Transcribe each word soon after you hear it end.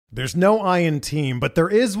There's no I in team, but there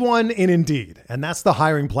is one in Indeed, and that's the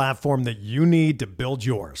hiring platform that you need to build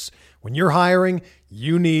yours. When you're hiring,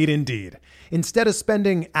 you need Indeed. Instead of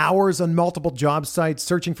spending hours on multiple job sites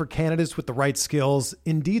searching for candidates with the right skills,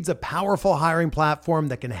 Indeed's a powerful hiring platform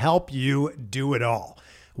that can help you do it all.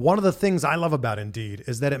 One of the things I love about Indeed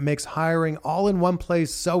is that it makes hiring all in one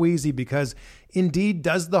place so easy because Indeed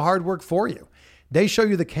does the hard work for you. They show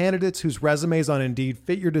you the candidates whose resumes on Indeed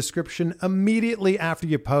fit your description immediately after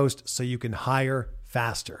you post so you can hire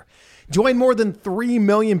faster. Join more than 3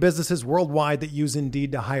 million businesses worldwide that use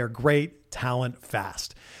Indeed to hire great talent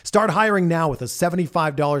fast. Start hiring now with a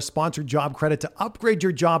 $75 sponsored job credit to upgrade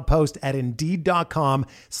your job post at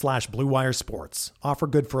Indeed.com/Blue Wire Sports. Offer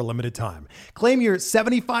good for a limited time. Claim your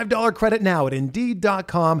 $75 credit now at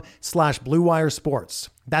Indeed.com/Blue Wire Sports.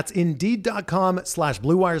 That's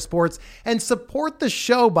Indeed.com/Blue Wire Sports, and support the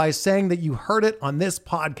show by saying that you heard it on this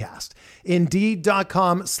podcast.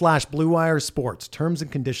 Indeed.com/Blue Wire Sports. Terms and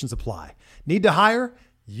conditions apply. Need to hire?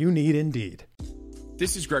 You need Indeed.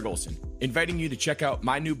 This is Greg Olson, inviting you to check out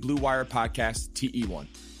my new Blue Wire podcast, TE1,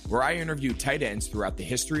 where I interview tight ends throughout the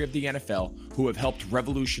history of the NFL who have helped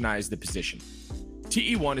revolutionize the position.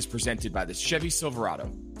 TE1 is presented by the Chevy Silverado.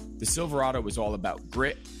 The Silverado is all about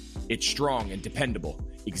grit. It's strong and dependable,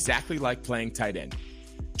 exactly like playing tight end.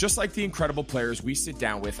 Just like the incredible players we sit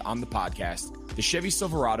down with on the podcast, the Chevy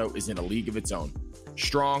Silverado is in a league of its own.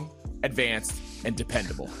 Strong, advanced, and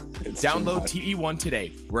dependable. Download TE1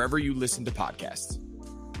 today, wherever you listen to podcasts.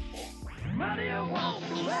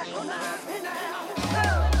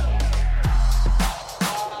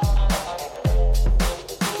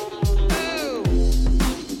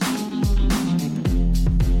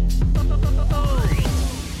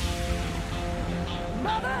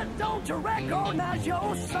 Mother, don't you recognize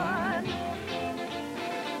your son?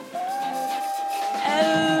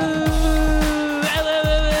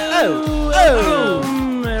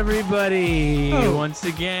 Everybody, once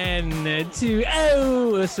again to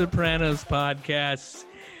a Sopranos podcast.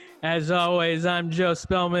 As always, I'm Joe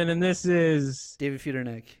Spellman, and this is David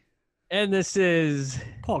Feudernick. And this is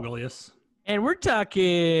Paul Golias. And we're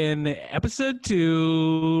talking episode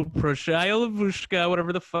 2, Proshai Livushka,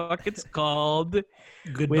 whatever the fuck it's called.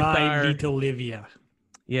 Goodbye, Little Livia.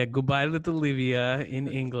 Yeah, goodbye, Little Livia in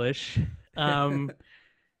English.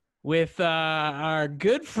 With our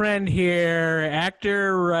good friend here,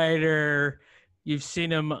 actor, writer. You've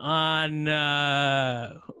seen him on...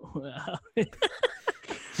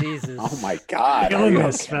 Jesus. Oh, my God. Killing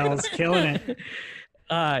this, fellas. Killing it.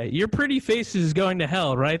 Your Pretty Face is Going to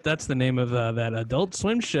Hell, right? That's the name of that Adult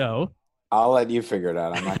Swim show. I'll let you figure it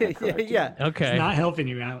out. I'm not going to correct you. Yeah. Okay. It's not helping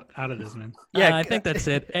you out of this, man. Yeah, I think that's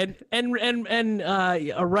it. And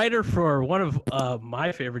a writer for one of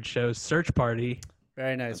my favorite shows, Search Party.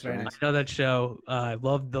 Very nice. Very nice. I know that show. I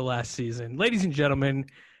loved the last season. Ladies and gentlemen,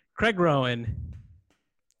 Craig Rowin.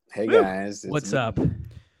 Hey, guys. What's up?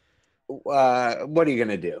 What are you going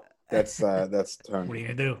to do? That's Tony. What are you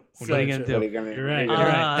going to do? What are you going to do? You're right. You're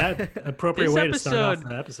right. That appropriate way to start off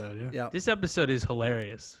the episode. Yeah. This episode is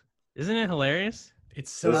hilarious. Isn't it hilarious? It's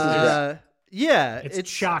so yeah, it's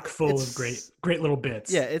chock full of great little bits.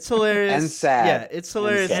 Yeah, it's hilarious. And sad. Yeah, it's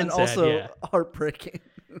hilarious and, sad, also yeah. heartbreaking.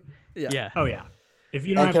 Yeah. Oh, yeah. If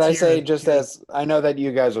you don't And can I say, just as I know that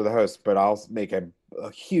you guys are the host, but I'll make a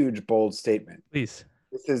huge, bold statement. Please.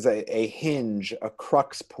 This is a hinge, a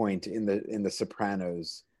crux point in the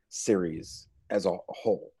Sopranos series as a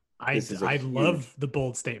whole. I love the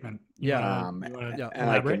bold statement. Yeah.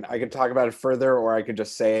 And I can talk about it further, or I could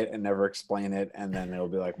just say it and never explain it, and then it'll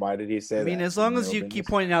be like, why did he say that? I mean, as long as you keep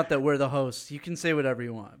pointing out that we're the hosts, you can say whatever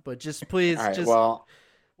you want. But just please, all right, just well,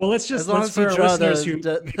 let's for our listeners who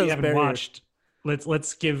haven't barriers. watched.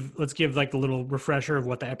 Let's give like the little refresher of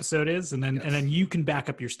what the episode is, and then you can back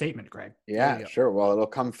up your statement, Greg. Yeah, sure. Well, it'll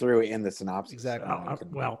come through in the synopsis. Exactly.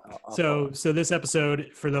 So this episode,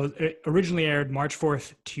 for those, it originally aired March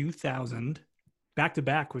 4th, 2000, back to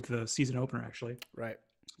back with the season opener, actually. Right.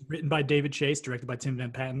 Written by David Chase, directed by Tim Van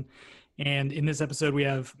Patten, and in this episode we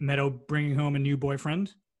have Meadow bringing home a new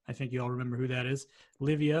boyfriend. I think you all remember who that is.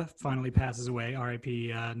 Livia finally passes away. R.I.P.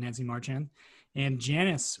 Nancy Marchand. And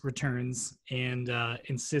Janice returns and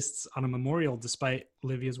insists on a memorial despite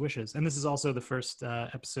Livia's wishes. And this is also the first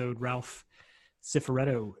episode Ralph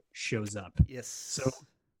Cifaretto shows up. Yes.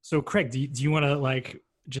 So Craig, do you want to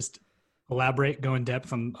just elaborate, go in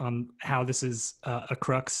depth on how this is a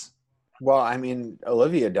crux? Well, I mean,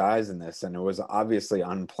 Olivia dies in this, and it was obviously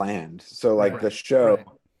unplanned. So the show, right.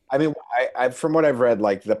 I mean, I from what I've read,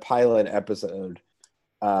 the pilot episode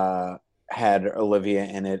had Olivia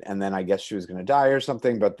in it, and then I guess she was going to die or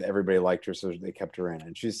something, but everybody liked her, so they kept her in.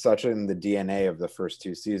 And she's such in the DNA of the first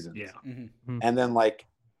 2 seasons. Yeah. And then like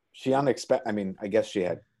she I mean, I guess she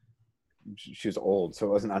was old, so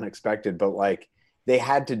it wasn't unexpected, but like they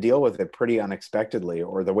had to deal with it pretty unexpectedly,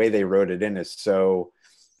 or the way they wrote it in is so.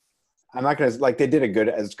 I'm not gonna like they did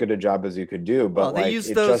as good a job as you could do, but they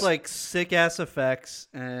used those like sick ass effects,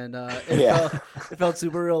 and it felt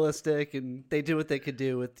super realistic, and they did what they could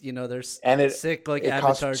do with their sick like it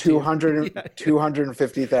avatar. Cost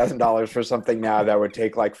 $250,000 for something now that would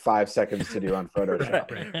take like 5 seconds to do on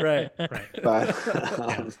Photoshop. Right.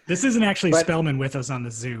 But this isn't actually Spellman with us on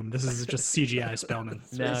the Zoom. This is just CGI Spellman.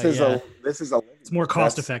 This is it's more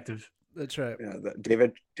cost effective. That's right.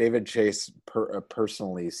 David Chase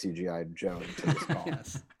personally CGI'd Joe into this call.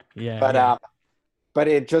 Yes. Yeah. But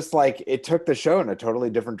it just like it took the show in a totally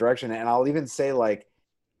different direction. And I'll even say like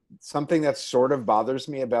something that sort of bothers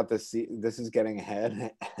me about this is getting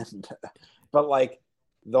ahead, but like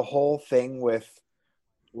the whole thing with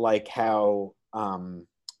like how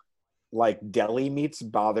like deli meats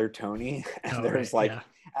bother Tony, and there's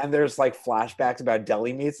flashbacks about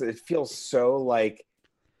deli meats. It feels so like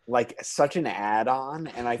such an add-on,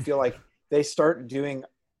 and I feel like they start doing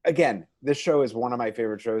again, this show is one of my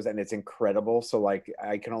favorite shows and it's incredible, so like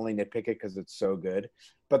I can only nitpick it because it's so good,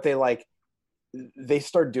 but they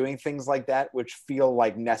start doing things like that which feel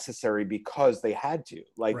like necessary because they had to,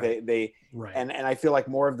 like they and I feel like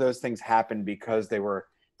more of those things happened because they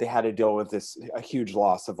had to deal with a huge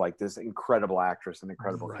loss of like this incredible actress and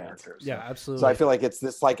incredible characters. Yeah, absolutely. So I feel like it's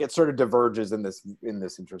this like it sort of diverges in this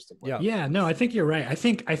interesting way. Yeah. No, I think you're right. I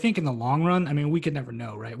think in the long run, I mean, we could never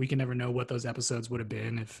know, right? We can never know what those episodes would have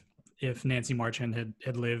been if Nancy Marchand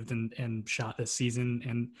had lived and shot this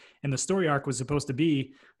season, and the story arc was supposed to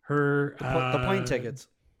be her the plane tickets.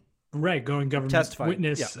 Right, going government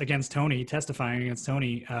witness testifying against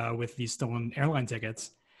Tony with these stolen airline tickets.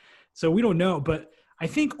 So we don't know, but I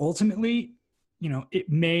think ultimately, it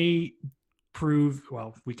may prove,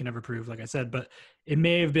 well, we can never prove, like I said, but it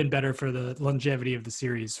may have been better for the longevity of the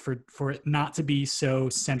series for it not to be so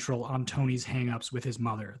central on Tony's hangups with his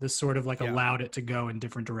mother. This sort of like allowed it to go in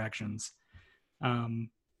different directions. What do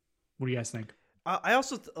you guys think? I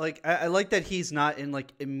also I like that he's not in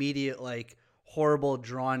like immediate like horrible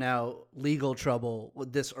drawn out legal trouble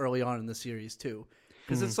with this early on in the series too,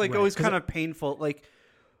 because it's like always kind of painful. Like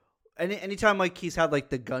anytime like he's had like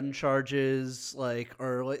the gun charges, like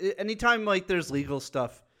or like, anytime like there's legal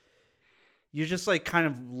stuff, you're just like kind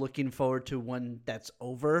of looking forward to when that's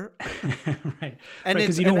over, right? And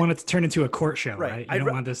because you don't want it to turn into a court show, right? You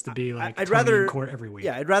don't want this to be like I'd rather in court every week.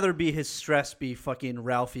 Yeah, I'd rather be his stress be fucking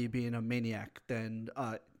Ralphie being a maniac than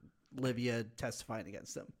Livia testifying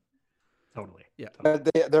against him. Totally. Yeah.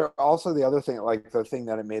 They're also the other thing, like the thing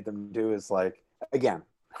that it made them do is like, again,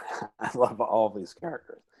 I love all of these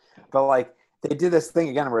characters, but like they did this thing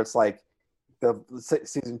again where it's like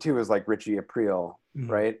season 2 is like Richie Aprile,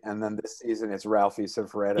 right? And then this season it's Ralphie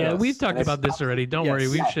Cifaretto. Yeah, we've talked about this already. Don't worry,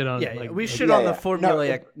 we've shit on it. Yeah, we shit on the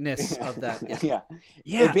formulaicness of that.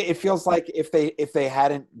 It feels like if they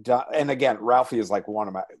hadn't done, and again, Ralphie is like one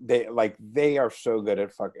of my they are so good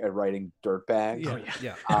at writing dirtbags.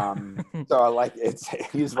 So I like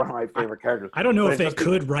he's one of my favorite characters. I don't know if they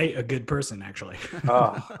could write a good person actually.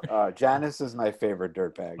 Janice is my favorite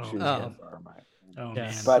dirtbag. She's by far my.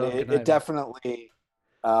 Man. But it definitely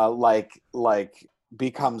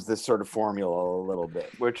becomes this sort of formula a little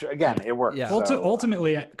bit, which again it works. Yeah.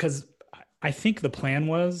 Ultimately, because I think the plan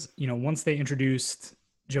was, once they introduced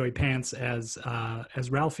Joey Pants as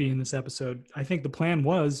Ralphie in this episode, I think the plan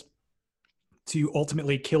was to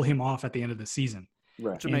ultimately kill him off at the end of the season.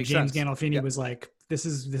 Right. And James Gandolfini was like, "This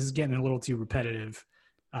is getting a little too repetitive.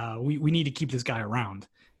 We need to keep this guy around."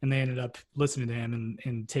 And they ended up listening to him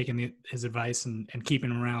and taking his advice and keeping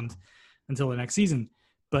him around until the next season.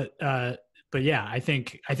 But yeah, I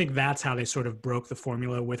think that's how they sort of broke the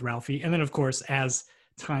formula with Ralphie. And then of course, as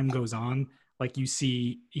time goes on, like you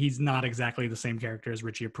see, he's not exactly the same character as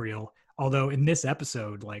Richie Aprile. Although in this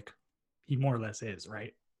episode, like he more or less is,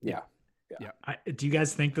 right? Yeah. Do you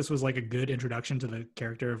guys think this was like a good introduction to the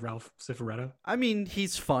character of Ralph Cifaretto? I mean,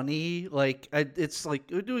 he's funny. Like it's like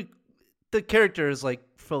the character is like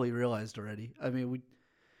fully realized already. I mean, we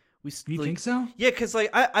you think so? Yeah, because like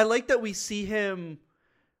I like that we see him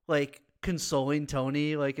like consoling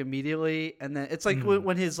Tony like immediately, and then it's like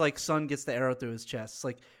when his like son gets the arrow through his chest. It's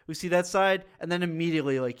like we see that side, and then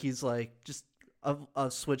immediately like he's like just a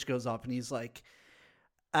switch goes off, and he's like,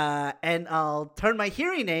 and I'll turn my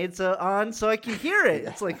hearing aids on so I can hear it.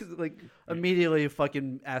 It's like immediately a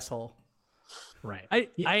fucking asshole. Right. I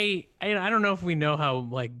don't know if we know how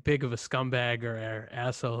like big of a scumbag or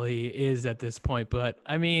asshole he is at this point, but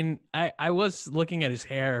I mean, I was looking at his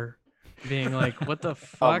hair, being like, what the Oh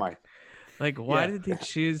fuck? my! Like, why Yeah. did they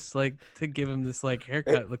choose like to give him this like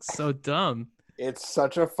haircut? It looks so dumb. It's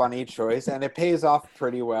such a funny choice, and it pays off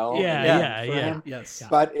pretty well. in Yeah, the yeah, end for yeah. him. Yes.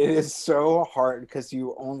 But it is so hard because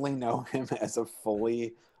you only know him as a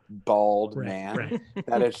fully bald man Right.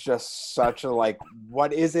 that it's just such a like.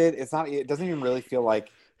 What is it? It's not. It doesn't even really feel like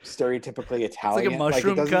stereotypically Italian. a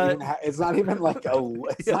mushroom it doesn't cut. Even it's not even like a.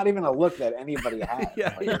 It's not even a look that anybody has.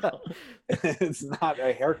 Yeah, It's not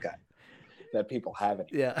a haircut that people have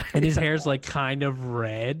anymore. Yeah. And his hair's like kind of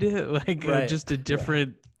red, like Right. just a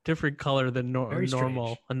different color than Very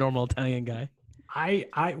strange. a normal Italian guy.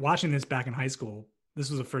 I watching this back in high school. This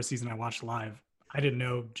was the first season I watched live. I didn't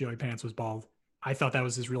know Joey Pants was bald. I thought that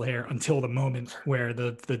was his real hair until the moment where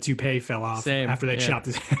the toupee fell off after they chopped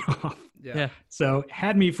his head off. Yeah. So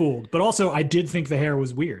had me fooled. But also I did think the hair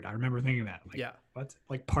was weird. I remember thinking that. Like, Yeah. what?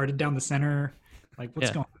 Like parted down the center. Like what's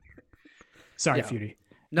Yeah. going on here? Sorry, Yeah. Feudy.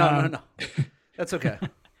 No. That's okay.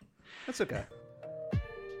 That's okay.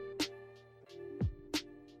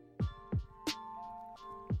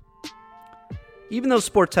 Even though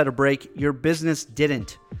sports had a break, your business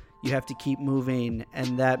didn't. You have to keep moving,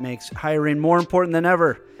 and that makes hiring more important than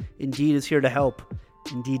ever. Indeed is here to help.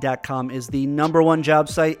 Indeed.com is the #1 job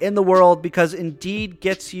site in the world because Indeed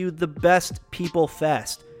gets you the best people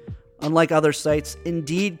fast. Unlike other sites,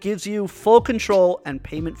 Indeed gives you full control and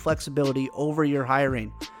payment flexibility over your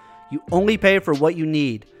hiring. You only pay for what you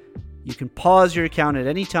need. You can pause your account at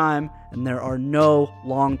any time, and there are no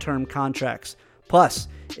long-term contracts. Plus,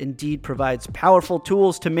 Indeed provides powerful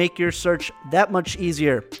tools to make your search that much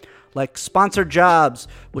easier, like sponsored jobs,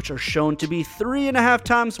 which are shown to be 3.5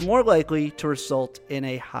 times more likely to result in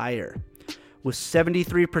a hire. With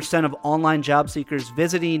 73% of online job seekers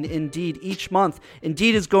visiting Indeed each month,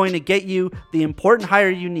 Indeed is going to get you the important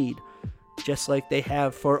hire you need, just like they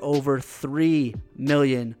have for over 3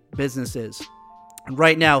 million businesses. And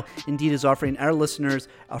right now, Indeed is offering our listeners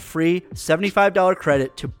a free $75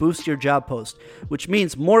 credit to boost your job post, which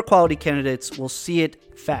means more quality candidates will see it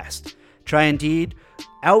fast. Try Indeed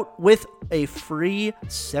out with a free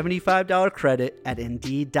 $75 credit at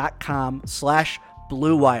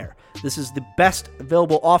Indeed.com/Blue Wire. This is the best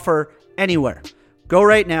available offer anywhere. Go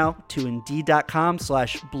right now to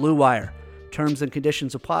Indeed.com/Blue Wire. Terms and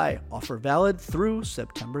conditions apply. Offer valid through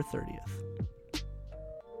September 30th.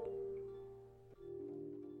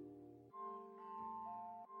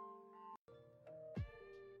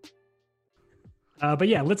 But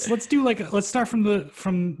yeah, let's start from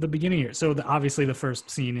the beginning here. So obviously the first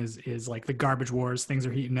scene is like the garbage wars. Things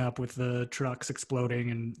are heating up with the trucks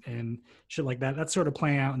exploding and shit like that. That's sort of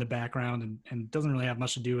playing out in the background and doesn't really have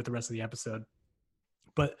much to do with the rest of the episode.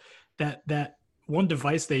 But that one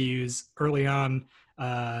device they use early on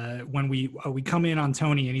when we come in on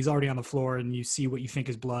Tony and he's already on the floor and you see what you think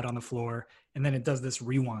is blood on the floor, and then it does this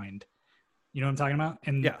rewind. You know what I'm talking about?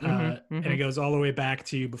 And and it goes all the way back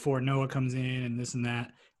to before Noah comes in and this and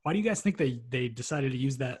that. Why do you guys think they decided to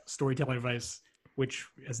use that storytelling device, which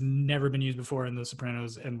has never been used before in The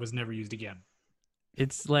Sopranos and was never used again?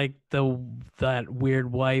 It's like that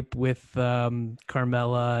weird wipe with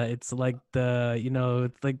Carmela. It's like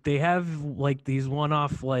it's like they have like these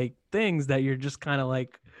one-off like things that you're just kind of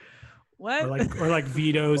like, what? Or like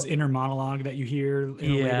Vito's inner monologue that you hear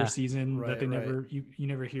in a later season Right, that they right. never you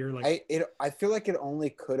never hear. Like I feel like it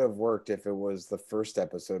only could have worked if it was the first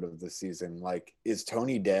episode of the season. Like, is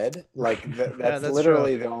Tony dead? Like that's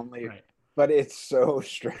literally true. the only. Right. But it's so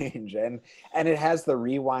strange, and it has the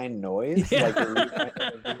rewind noise, like the rewind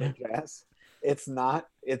of VHS. It's not.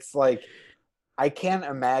 It's like I can't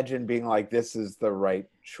imagine being like, this is the right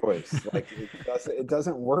choice. Like it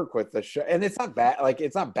doesn't work with the show, and it's not bad. Like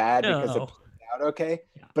it's not bad because it plays out okay,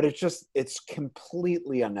 but it's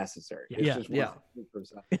completely unnecessary. It's just 100%.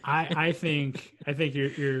 I think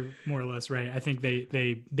you're more or less right. I think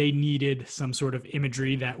they needed some sort of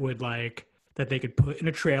imagery that would that they could put in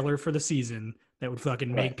a trailer for the season that would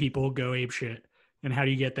fucking make people go apeshit. And how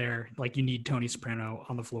do you get there? Like, you need Tony Soprano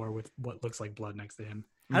on the floor with what looks like blood next to him.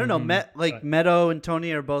 I don't know. Meadow and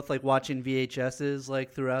Tony are both like watching VHSs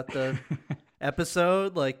like throughout the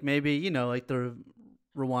episode. Like maybe like the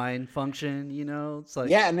rewind function. It's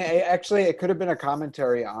like and actually it could have been a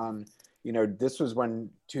commentary on. This was when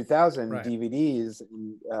 2000 DVDs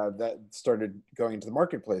that started going into the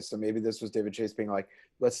marketplace. So maybe this was David Chase being like,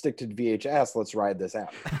 let's stick to VHS. Let's ride this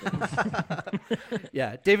out.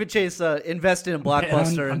 David Chase invested in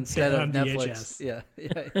Blockbuster instead of Netflix. VHS.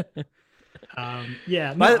 Yeah.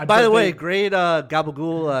 Yeah. By the way, great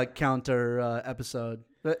Gabagool counter episode.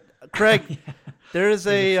 But Craig, there's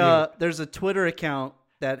a Twitter account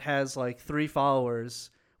that has like 3 followers.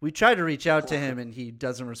 We tried to reach out to him and he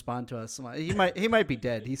doesn't respond to us. He might be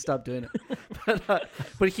dead. He stopped doing it.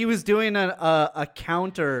 But he was doing a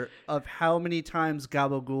counter of how many times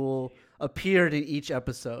Gabagool appeared in each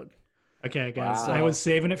episode. Okay, guys. Wow. I was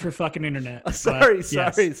saving it for fucking internet. Sorry.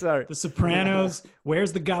 The Sopranos.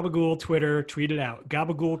 Where's the Gabagool Twitter? Tweet it out.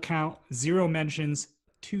 Gabagool count 0 mentions,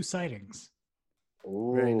 2 sightings.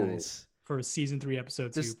 Ooh. Very nice. For season 3,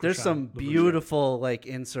 episode 2. There's some beautiful like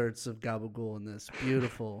inserts of Gabagool in this.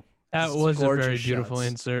 Beautiful. That was a very shots. beautiful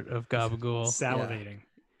insert of Gabagool. Salivating.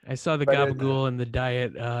 I saw the Gabagool in the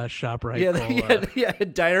diet ShopRite. Yeah,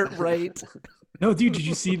 diet right. No, dude, did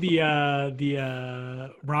you see the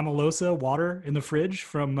Ramalosa water in the fridge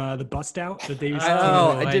from the bust out that they used to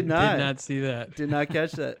I did not. Did not see that. Did not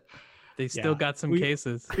catch that. They still got some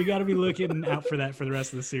cases. We got to be looking out for that for the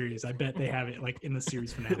rest of the series. I bet they have it like in the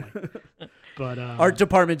series finale. But art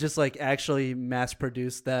department just like actually mass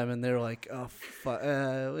produced them, and they're like, oh,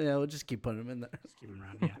 we'll just keep putting them in there. Just keep them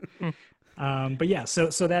around, yeah. But yeah,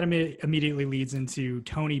 so that immediately leads into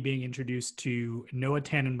Tony being introduced to Noah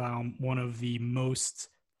Tannenbaum, one of the most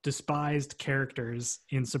despised characters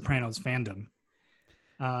in Sopranos fandom.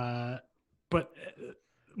 But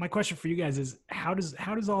my question for you guys is, how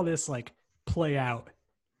does all this like play out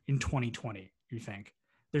in 2020? You think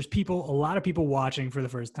there's a lot of people watching for the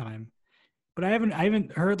first time, but I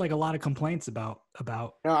haven't heard like a lot of complaints about.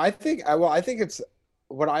 No, I think it's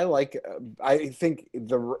what I like. I think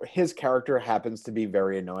his character happens to be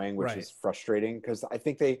very annoying, which is frustrating because I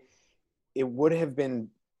think you would have been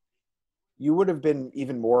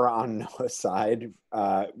even more on Noah's side,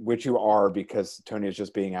 which you are because Tony is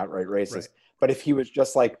just being outright racist. Right. But if he was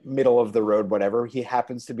just like middle of the road, whatever, he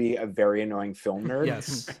happens to be a very annoying film nerd.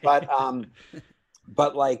 Yes.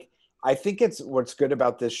 But like, I think what's good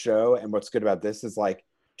about this show and what's good about this is like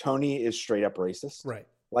Tony is straight up racist. Right.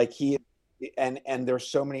 Like and there's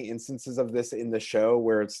so many instances of this in the show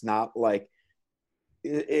where it's not like,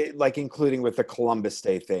 like including with the Columbus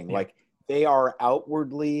Day thing, like they are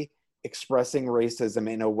outwardly expressing racism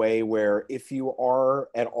in a way where if you are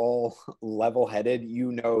at all level-headed,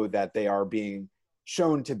 you know that they are being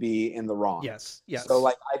shown to be in the wrong. Yes. So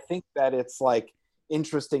like, I think that it's like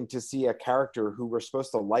interesting to see a character who we're supposed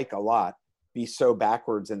to like a lot be so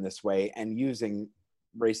backwards in this way and using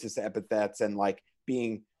racist epithets and like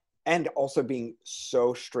and also being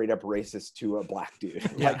so straight up racist to a black dude.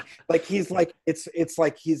 Like he's like, it's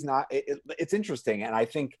like, he's not, it's interesting. And I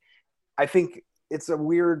think it's a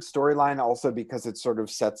weird storyline also because it sort of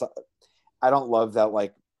sets up, I don't love that,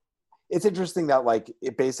 like, it's interesting that like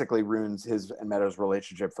it basically ruins his and Meadows'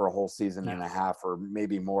 relationship for a whole season and a half or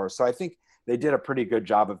maybe more. So I think they did a pretty good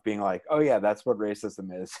job of being like, oh yeah, that's what racism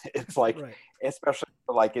is. It's like, especially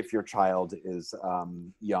for like if your child is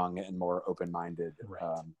young and more open-minded.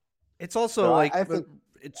 It's also so like, I think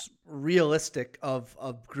it's realistic of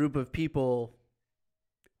a group of people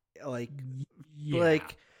like,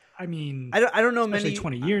 I mean, I don't know many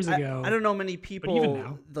 20 years ago. I don't know many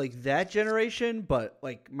people like that generation, but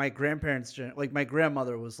like my grandparents, like my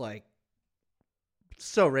grandmother was like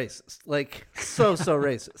so racist, like so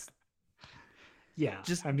racist. Yeah,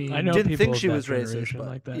 just I mean, I know didn't think of she that was racist, but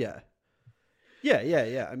like that.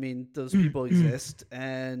 Yeah. I mean, those people exist,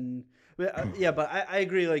 and but I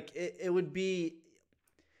agree. Like it would be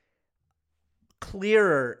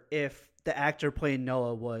clearer if the actor playing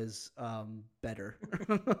Noah was better.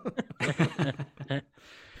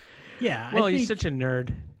 Yeah. Well, he's such a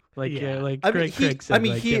nerd. Like like Craig said. I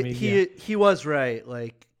mean, he was right.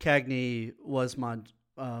 Like Cagney was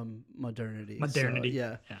modernity. Modernity.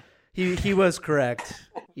 So, yeah. He was correct.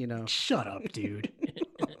 You know. Shut up, dude.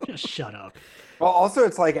 Just shut up. Well, also,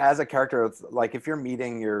 it's like as a character, it's like if you're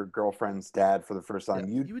meeting your girlfriend's dad for the first time,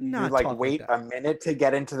 you like wait a minute to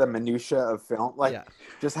get into the minutia of film. Like,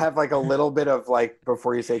 just have like a little bit of like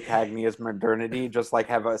before you say Cagney is modernity, just like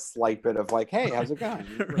have a slight bit of like, hey, how's it going?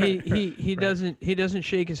 He doesn't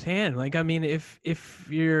shake his hand. Like, I mean, if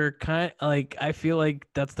you're kind like, I feel like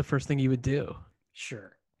that's the first thing you would do.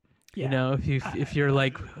 Sure. Yeah. You know, if you're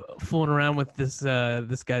like fooling around with this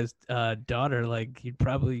guy's daughter, like you'd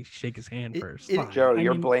probably shake his hand first. Joe,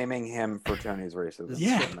 you're blaming him for Tony's racism.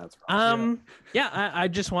 Yeah. That's I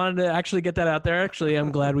just wanted to actually get that out there. Actually,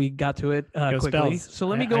 I'm glad we got to it quickly. Spells. So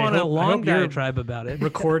let me go on a long diatribe about it.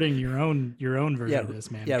 Recording your own version of this,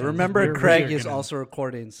 man. Yeah, remember Craig is also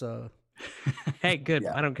recording, so hey, good.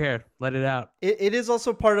 I don't care. Let it out. It is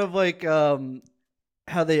also part of like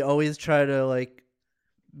how they always try to like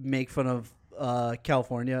make fun of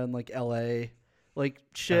California and like LA, like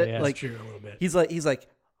shit. yeah, like true, a little bit. he's like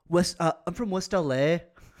West. I'm from West LA.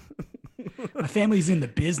 My family's in the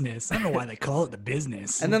business. I don't know why they call it the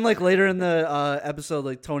business. And then like later in the episode,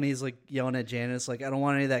 like Tony's like yelling at Janice, like I don't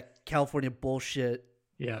want any of that California bullshit.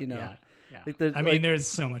 yeah, you know. yeah. Like I mean, there's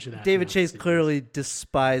so much of that. David throughout Chase the series. clearly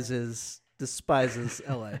despises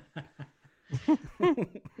LA.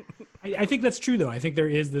 I think that's true, though. I think there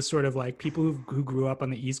is this sort of like people who grew up on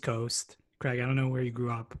the East Coast. Craig, I don't know where you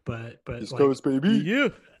grew up, but East like, Coast, baby. Yeah.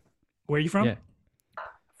 where are you from? Yeah.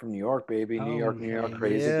 From New York, baby. New York, Okay.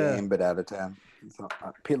 crazy Yeah. game, but out of town. So,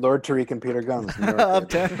 Lord Tariq and Peter Guns. New York, baby.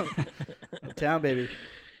 Uptown. Uptown, baby.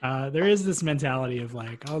 There is this mentality of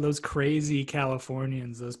like, oh, those crazy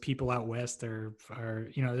Californians, those people out west are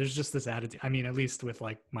there's just this attitude. I mean, at least with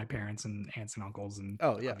like my parents and aunts and uncles and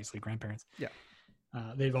obviously grandparents. Yeah.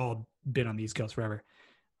 They've all been on the East Coast forever.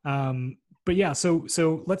 But yeah,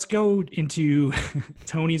 so let's go into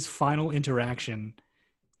Tony's final interaction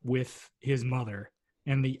with his mother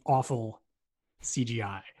and the awful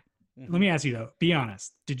CGI. Let me ask you though, be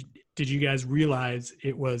honest. Did you guys realize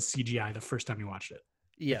it was CGI the first time you watched it?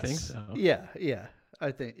 Yes. I think so. Yeah.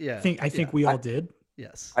 I think. Yeah. I think we all did.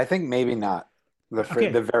 Yes. I think maybe not the Okay.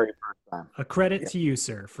 the very first time. A credit to you,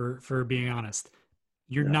 sir, for being honest.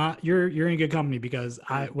 You're in good company because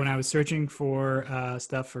when I was searching for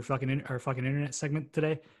stuff for our fucking internet segment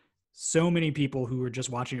today, so many people who were just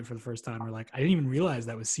watching it for the first time were like, I didn't even realize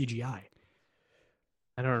that was CGI.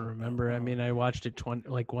 I don't remember. I mean, I watched it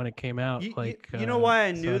when it came out. You know why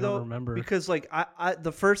I so knew don't though? remember. Because like I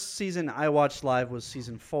the first season I watched live was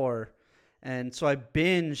season 4, and so I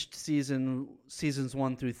binged seasons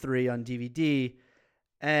 1 through 3 on DVD,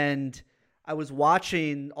 and I was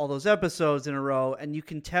watching all those episodes in a row, and you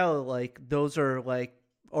can tell like those are like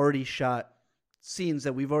already shot scenes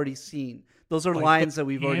that we've already seen. Those are Like, lines that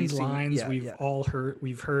we've already seen. Lines Yeah, we've yeah. all heard.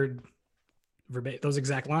 We've heard those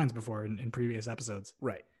exact lines before in previous episodes.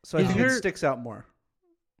 Right. So I think it sticks out more.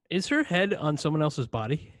 Is her head on someone else's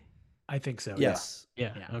body? I think so. Yes.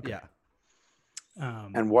 Yeah. Yeah. Okay. Yeah.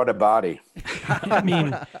 And what a body. I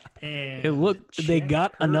mean, And it looked. They check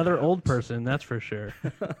got her another out. old person. That's for sure.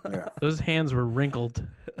 Yeah. Those hands were wrinkled.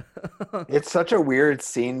 It's such a weird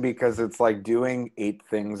scene because it's like doing 8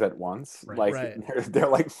 things at once. Right. Like Right. there are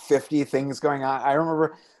like 50 things going on. I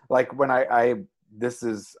remember like when I've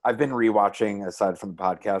been rewatching aside from the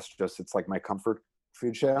podcast, just it's like my comfort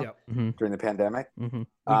food show Yep. Mhm. during the pandemic. Mhm.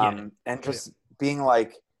 And just being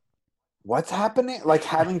like, what's happening? Like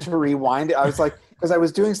having to rewind it. I was like, because I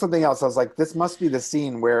was doing something else. I was like, this must be the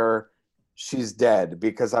scene where she's dead,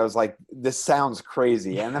 because I was like, this sounds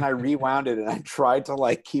crazy. And then I rewound it and I tried to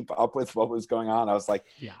like keep up with what was going on. I was like,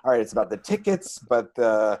 Yeah. all right, it's about the tickets, but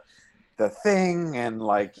the thing, and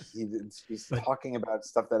like he's talking about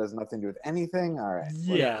stuff that has nothing to do with anything. All right.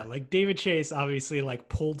 Yeah, like David Chase obviously like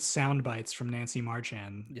pulled sound bites from Nancy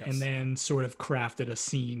Marchand Yes. and then sort of crafted a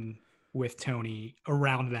scene with Tony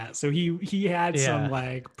around that. So he had some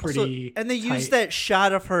like pretty Also, and they used tight- that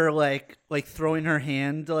shot of her like throwing her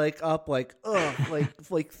hand like up like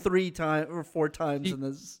like 3 times or 4 times in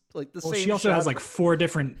this like the Well, same she also shot. has like 4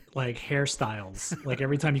 different like hairstyles. Like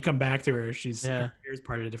every time you come back to her, she's her hair's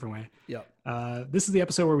parted a different way. Yep. This is the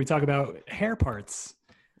episode where we talk about hair parts.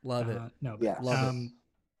 Love it. No, Yeah. Love it.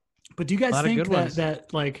 But do you guys lot of think good ones.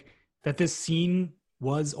 that this scene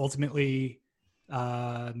was ultimately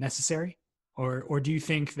necessary, or do you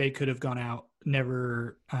think they could have gone out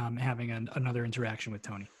never having another interaction with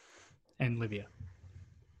Tony and Livia?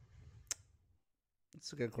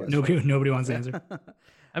 That's a good question. Nobody wants to answer.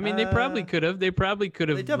 I mean, they probably could have. They probably could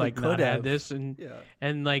have definitely like could not have. had this and Yeah.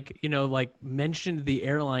 and like like mentioned the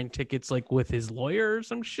airline tickets like with his lawyer or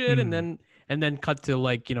some shit, and then cut to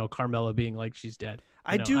like Carmela being like she's dead.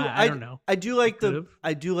 I don't know. I do like Could've.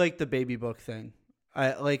 the baby book thing.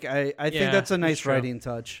 I think Yeah, that's a it's nice true. writing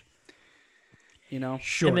touch.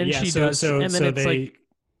 Sure. And then yeah, she so, does, So, and then so it's they like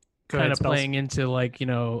go kind ahead, of Spells. playing into like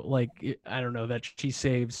I don't know that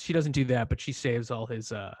she doesn't do that, but she saves all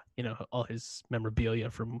his all his memorabilia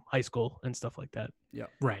from high school and stuff like that.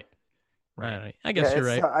 Right. I guess you're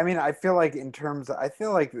right. I mean, I feel like I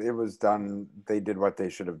feel like it was done. They did what they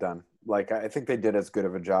should have done. Like, I think they did as good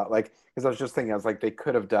of a job. Like, because I was just thinking, I was like, they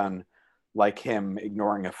could have done like him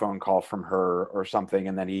ignoring a phone call from her or something,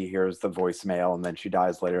 and then he hears the voicemail, and then she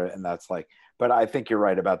dies later, and that's like. But I think you're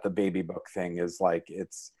right about the baby book thing. Is like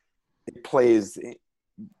it plays.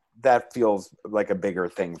 That feels like a bigger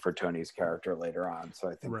thing for Tony's character later on. So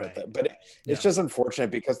I think it's just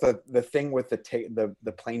unfortunate because the thing with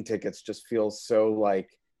the plane tickets just feels so like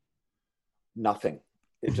nothing.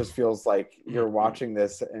 it just feels like you're watching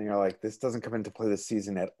this and you're like, this doesn't come into play this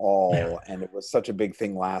season at all. And it was such a big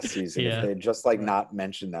thing last season. Yeah. If they had just like not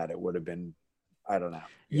mentioned that, it would have been, I don't know.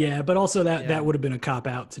 Yeah, but also that would have been a cop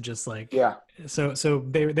out to just like So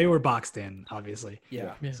they were boxed in, obviously.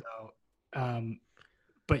 Yeah. So,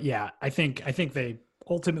 but yeah, I think they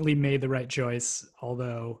ultimately made the right choice.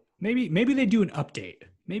 Although maybe they do an update.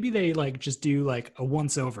 Maybe they like just do like a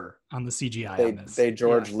once over on the CGI on this. They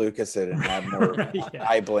George Lucas it and add more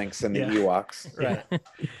eye blinks in the Ewoks. Right.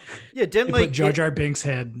 Yeah. Didn't put Jar Jar Binks'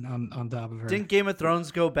 head on top of her. Didn't Game of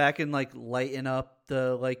Thrones go back and like lighten up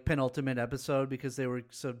the like penultimate episode because they were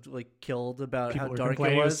so like killed about People how were dark it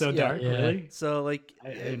complaining was? so dark. Yeah. Really? So like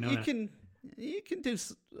I didn't know you that. can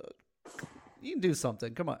do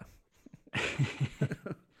something. Come on.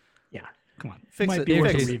 Yeah, come on. Fix Might it. be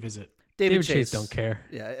worth Fix a it. revisit. David Chase don't care.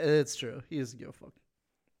 Yeah, it's true. He doesn't give a fuck.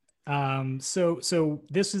 So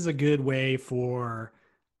this is a good way for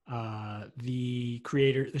the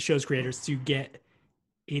show's creators to get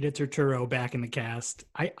Ada Turturro back in the cast.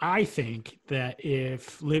 I think that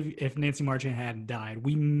if Nancy Marchand hadn't died,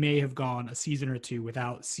 we may have gone a season or two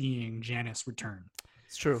without seeing Janice return.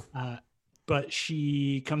 It's true. But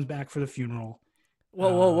she comes back for the funeral.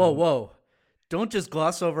 Whoa. Don't just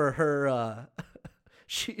gloss over her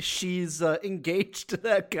she's engaged to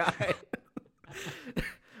that guy.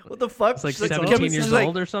 What the fuck? It's like She's 17 years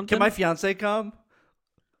old or something. Can my fiance come?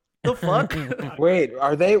 The fuck? Wait,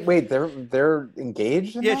 are they? Wait, they're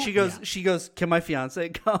engaged? In that? She goes. Can my fiance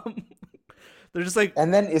come? They're just like.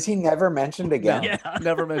 And then is he never mentioned again? Yeah.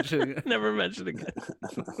 Never mentioned. Never mentioned again.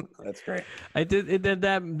 That's great. I did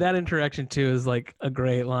that interaction too is like a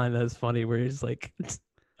great line that's funny where he's like,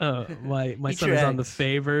 "Oh, my Eat son your is on the eggs."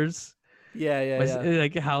 favors." Yeah.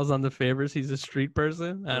 Like Hal's on the favors. He's a street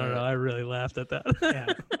person. I don't know. I really laughed at that. Yeah.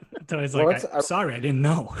 So he's like, I'm sorry, I didn't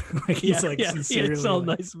know. Like, he's like sincerely. It's all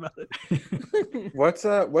nice about it.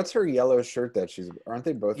 What's her yellow shirt that she's? Aren't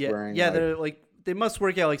they both wearing? Yeah, they're like they must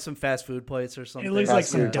work out like some fast food place or something. It looks like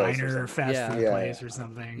some food place or diner, fast Yeah. food Yeah, place yeah. or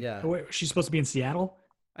something. Yeah. Oh, wait, she's supposed to be in Seattle.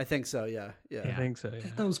 I think so. Yeah. I think so. Yeah.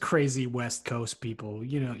 Those crazy West Coast people,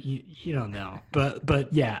 you don't know.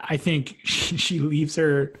 But yeah, I think she leaves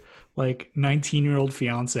her like 19-year-old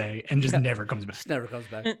fiance and just never comes back. Just never comes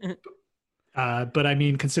back. But I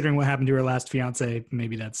mean, considering what happened to her last fiance,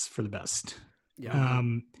 maybe that's for the best. Yeah.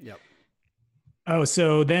 Yep. Oh,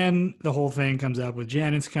 so then the whole thing comes up with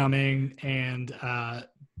Janet's coming, and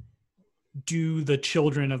do the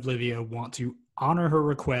children of Livia want to honor her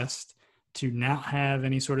request to not have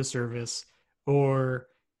any sort of service, or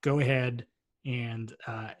go ahead and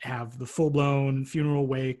have the full-blown funeral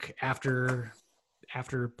wake after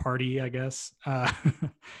party, I guess.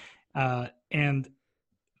 And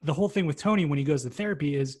the whole thing with Tony when he goes to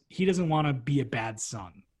therapy is he doesn't want to be a bad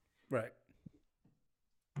son. Right.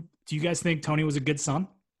 Do you guys think Tony was a good son?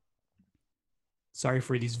 Sorry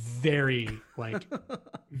for these very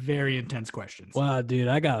very intense questions. Wow, dude,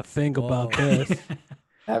 I gotta think about this.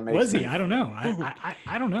 That makes Was he? sense. I don't know.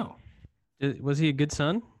 I don't know. Was he a good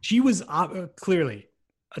son? She was clearly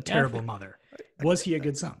a terrible mother. Was he a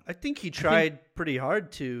good son? I think he tried pretty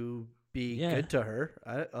hard to be Yeah. good to her.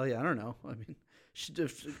 I don't know. I mean,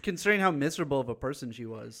 considering how miserable of a person she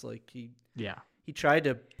was, like he tried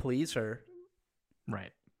to please her.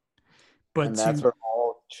 Right. But And that's what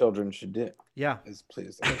all children should do. Yeah, Is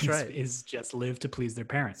please them. that's right. is just live to please their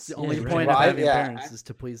parents. The only right. point Well, of I- having yeah, parents is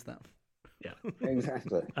to please them.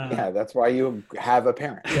 Exactly. Yeah, that's why you have a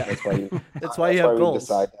parent. Yeah. That's why you. That's why you have we goals.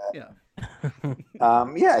 decide that. Yeah.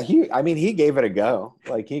 Yeah. He gave it a go.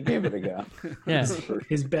 Like he gave it a go. Yeah.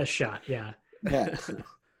 His best shot. Yeah. Yeah.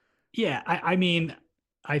 Yeah. I mean,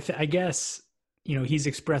 I guess, he's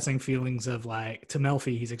expressing feelings of to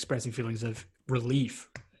Melfi, he's expressing feelings of relief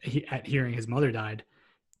at hearing his mother died.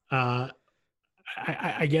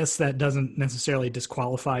 I guess that doesn't necessarily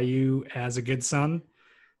disqualify you as a good son.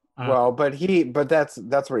 Well, but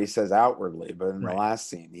that's what he says outwardly. But in Right. the last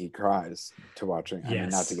scene, he cries to watching. I mean,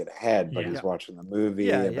 not Yes. to get ahead, but Yeah. he's watching the movie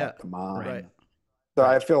Yeah, about yeah. the mom. Right. So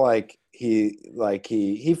I feel like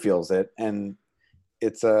he feels it, and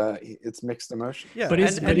it's mixed emotion. Yeah, But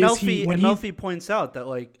is- and but is Melfi he- when and he- Melfi points out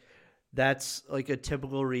that that's like a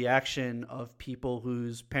typical reaction of people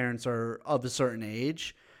whose parents are of a certain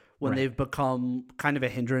age when Right. they've become kind of a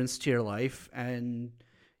hindrance to your life, and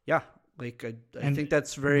yeah, I think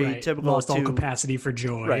that's very Right. typical. Lost all capacity for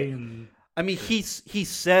joy. Right. And I mean, he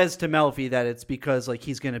says to Melfi that it's because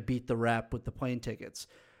he's going to beat the rap with the plane tickets,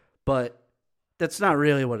 but that's not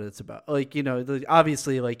really what it's about.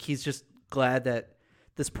 Obviously, he's just glad that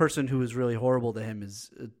this person who is really horrible to him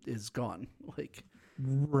is gone.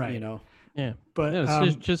 right. Yeah, But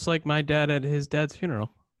it's just like my dad at his dad's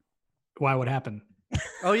funeral. why would happen?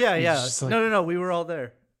 Oh yeah, He's yeah. just like- No. We were all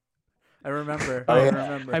there. I remember. Oh, I yeah.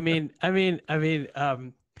 remember.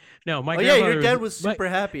 No, my Oh yeah, grandfather your dad was super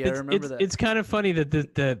happy. I it's, remember it's, that. It's kind of funny that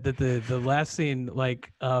the last scene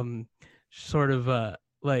sort of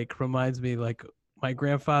like reminds me like my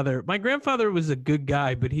grandfather. My grandfather was a good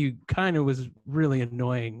guy, but he kind of was really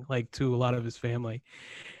annoying like to a lot of his family.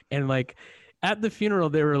 And like at the funeral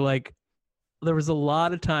there was a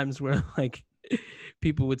lot of times where like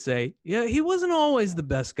people would say, "Yeah, he wasn't always the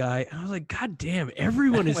best guy." And I was like, "God damn,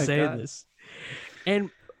 everyone is my saying God. this." And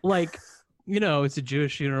like, it's a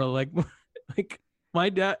Jewish funeral. Like, like my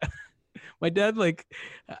dad, like,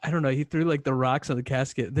 I don't know, he threw like the rocks on the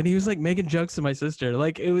casket. Then he was like making jokes to my sister.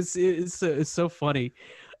 Like it's so funny,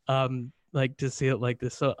 like to see it like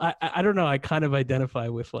this. So I don't know. I kind of identify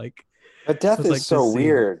with like. But death with, is like, so this scene.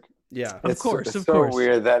 weird. Yeah. Of It's course. so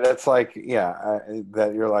weird that it's like,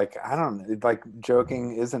 that you're like, I don't like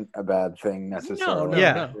joking isn't a bad thing necessarily. No,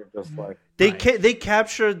 Yeah. You're just like, They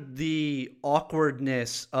captured the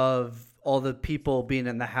awkwardness of all the people being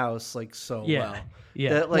in the house like so well.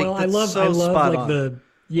 Yeah. That, like, well, I that's love so spot like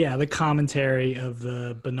on. the commentary of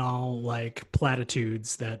the banal like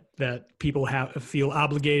platitudes that people feel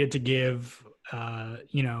obligated to give.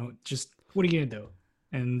 Just what are you gonna do?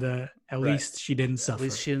 And at least she didn't suffer.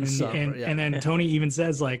 least she didn't suffer, yeah. And then Tony even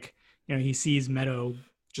says like, he sees Meadow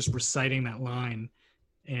just reciting that line,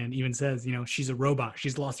 and even says, she's a robot.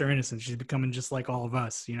 She's lost her innocence. She's becoming just like all of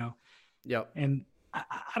us. Yep. And I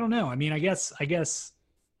don't know. I mean, I guess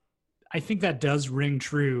I think that does ring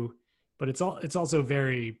true, but it's also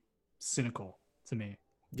very cynical to me.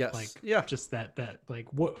 Yes. Like, yeah. just that like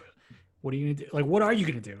what are you gonna do? Like, what are you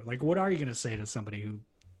gonna do? Like, what are you gonna say to somebody who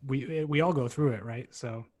we all go through it, right?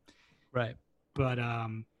 So, Right. but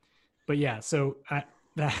yeah. So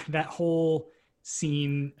that whole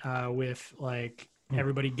scene with like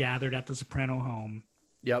everybody gathered at the Soprano home.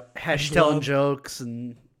 Yep. Hash telling jokes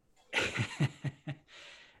and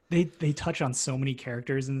They touch on so many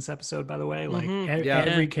characters in this episode, by the way. Like Yeah.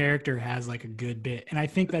 every character has like a good bit, and I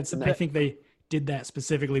think they did that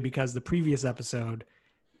specifically because the previous episode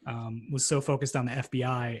was so focused on the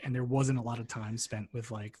FBI, and there wasn't a lot of time spent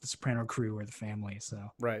with like the Soprano crew or the family. So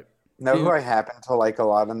right. know who I happen to like a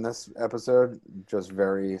lot in this episode, just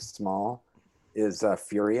very small, is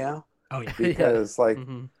Furio. Oh yeah, Because like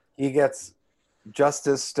he gets just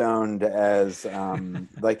as stoned as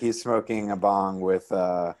like he's smoking a bong with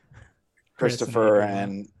Christopher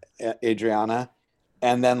and Adriana,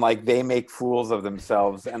 and then like they make fools of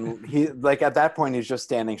themselves, and he like at that point he's just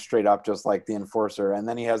standing straight up just like the enforcer, and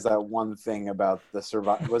then he has that one thing about the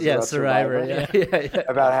Survivor. Yeah.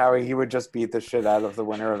 About how he would just beat the shit out of the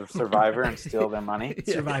winner of Survivor and steal their money.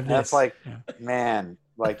 Survive That's this. like, Yeah. man,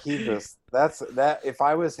 like that's that. If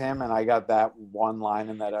I was him and I got that one line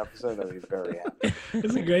in that episode, I'd be very happy.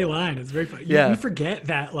 It's a great line. It's very funny. Yeah. You forget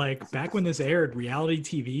that like back when this aired, reality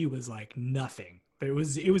TV was like nothing. But it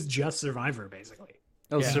was just Survivor basically.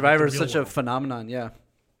 Oh, Yeah, Survivor like is the such real a phenomenon. Yeah.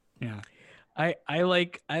 Yeah. I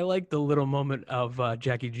like the little moment of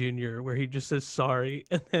Jackie Jr. where he just says sorry,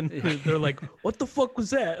 and then they're like, "What the fuck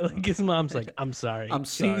was that?" Like his mom's like, "I'm sorry." I'm And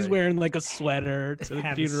sorry. he's wearing like a sweater to the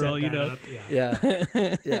Had to funeral, set you that know. up, yeah.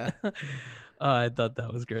 Yeah. Yeah. I thought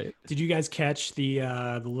that was great. Did you guys catch the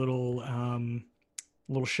little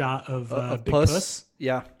shot of Big Puss. Puss?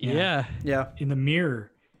 Yeah. Yeah. Yeah. In the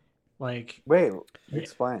mirror, like Wait,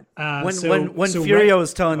 explain. When so Furio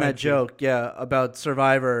was telling Go that ahead, joke, yeah, about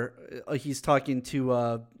Survivor, he's talking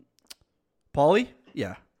to Paulie.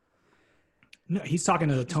 Yeah. no, he's talking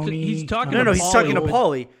to Tony. He's talking No, to he's talking to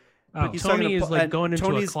Paulie. Paulie. Oh. He's Tony talking to is, like, and going into a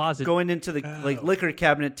Tony's closet. going into the like liquor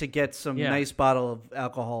cabinet to get some Yeah. nice bottle of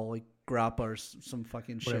alcohol, like grappa or some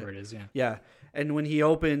fucking shit. whatever it is. Yeah. Yeah, and when he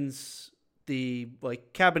opens the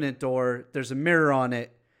like cabinet door, there's a mirror on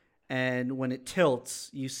it, and when it tilts,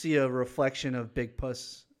 you see a reflection of Big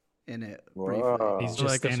Puss in it. Briefly. Whoa. He's For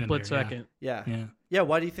just like a standing split there, yeah. second. Yeah. Yeah. Yeah.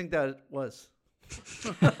 Why do you think that was?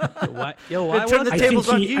 Why? Yo, why Turn the I tables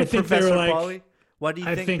think on he- you, I think they were Professor like- Paulie. Why do you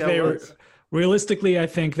I think think that they was? were realistically. I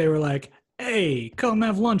think they were like, "Hey, come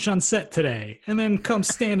have lunch on set today, and then come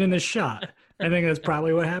stand in this shot." I think that's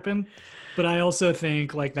probably what happened. But I also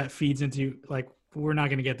think like that feeds into like we're not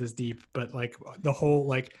going to get this deep, but like the whole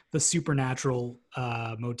like the supernatural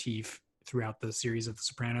motif throughout the series of The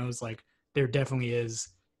Sopranos. Like there definitely is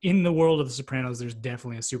in the world of The Sopranos. There's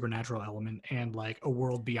definitely a supernatural element and like a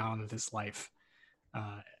world beyond this life.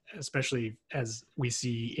 Especially as we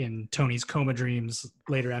see in Tony's coma dreams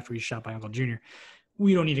later after he's shot by Uncle Junior.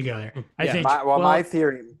 We don't need to go there. I think My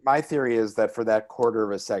theory my theory is that for that quarter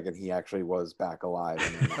of a second, he actually was back alive.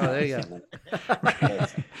 Oh, there you go.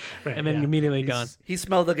 Right, And then yeah. immediately gone. He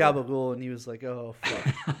smelled the gabagool and he was like, "Oh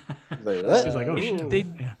fuck." She's like, oh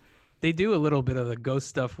shit. They do a little bit of the ghost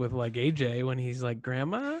stuff with like AJ when he's like,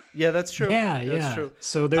 "Grandma." Yeah, that's true. Yeah, That's yeah. true.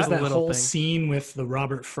 So there's that little whole thing. scene with the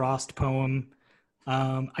Robert Frost poem.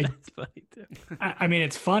 It's funny too. I mean,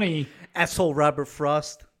 it's funny. Asshole Robert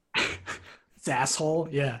Frost. It's asshole.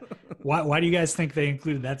 Yeah. Why do you guys think they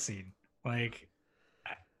included that scene? Like,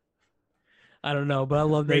 I don't know, but I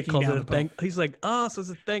love that he Breaking calls down it a the poem. He's like, "Oh, so it's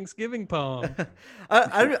a Thanksgiving poem."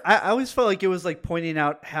 I always felt like it was like pointing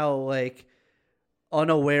out how like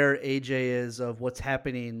unaware AJ is of what's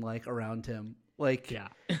happening like around him. Like, yeah.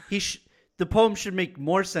 The poem should make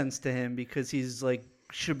more sense to him because he's like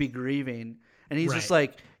should be grieving, and he's just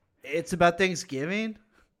like, it's about Thanksgiving.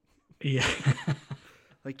 Yeah.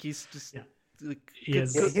 Like he's just. Yeah. Like, He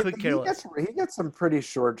is- could care less. He gets some pretty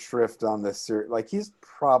short shrift on this series. Like he's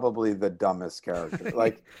probably the dumbest character.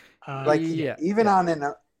 Like, even on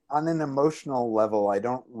an emotional level, I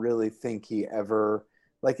don't really think he ever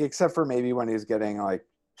except for maybe when he's getting like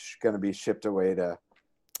going to be shipped away to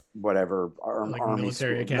whatever army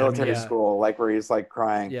military school, academy, school, like where he's like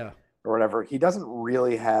crying, Yeah. or whatever. He doesn't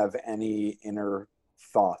really have any inner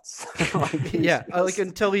thoughts. Like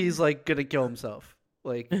until he's like gonna kill himself.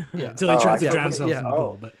 Like, yeah. Until he tries to I drown himself yeah, in the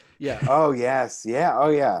pool. But Yeah. Oh yes, yeah, oh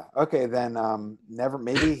yeah. Okay, then never.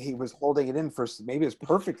 Maybe he was holding it in for. Maybe it's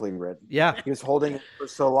perfectly written. Yeah. He was holding it for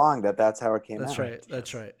so long that's how it came That's out. right.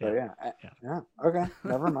 That's right. So, yeah. Okay,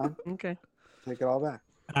 never mind. Okay. Take it all back.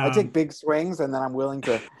 I take big swings, and then I'm willing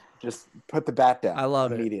to just put the bat down. I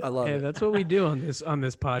love it. immediately. I love Hey, it. that's what we do on this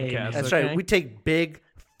podcast. That's okay? right. We take big,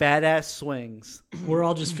 fat ass swings. we're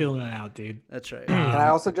all just feeling it out, dude. That's right. Can I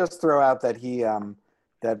also just throw out that he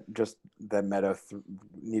that Meadow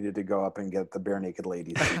needed to go up and get the Bare Naked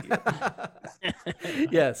Ladies.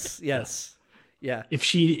 Yes. Yeah. If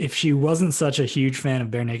she wasn't such a huge fan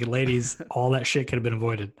of Bare Naked Ladies, all that shit could have been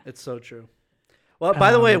avoided. It's so true. Well,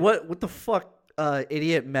 by the way, what the fuck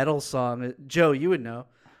idiot metal song? Joe, you would know.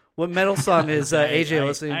 What metal song is AJ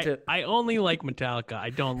listening to? I only like Metallica. I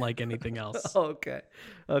don't like anything else. Oh, okay.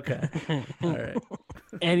 All right.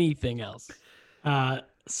 Anything else.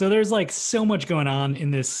 So there's like so much going on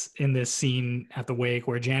in this scene at the wake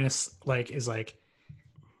where Janice like is like,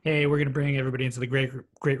 hey, we're gonna bring everybody into the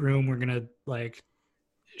great room. We're gonna like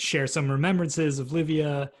share some remembrances of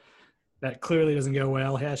Livia. That clearly doesn't go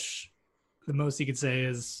well. Hesh, the most he could say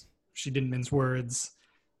is she didn't mince words.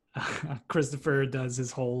 Christopher does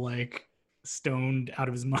his whole like stoned out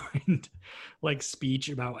of his mind like speech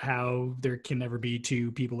about how there can never be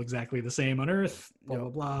two people exactly the same on Earth. Blah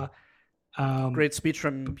blah blah. Great speech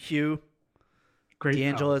from Hugh. Great,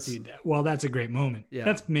 DeAngelis. Dude, well, that's a great moment. Yeah.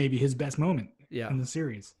 That's maybe his best moment Yeah. in the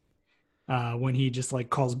series. When he just like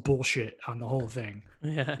calls bullshit on the whole thing.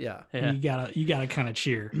 Yeah. Yeah. And you gotta kind of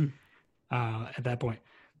cheer at that point.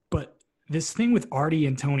 But this thing with Artie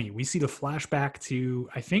and Tony, we see the flashback to,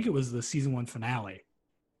 I think it was the season 1 finale,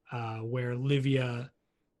 where Livia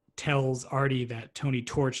tells Artie that Tony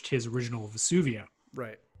torched his original Vesuvio.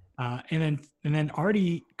 Right. And then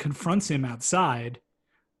Artie confronts him outside,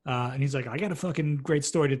 and he's like, I got a fucking great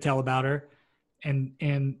story to tell about her.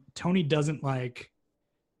 And Tony doesn't like,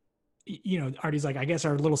 Artie's like, I guess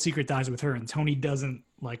our little secret dies with her, and Tony doesn't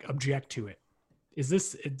like object to it.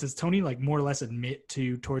 Does Tony like more or less admit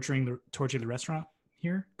to torturing the restaurant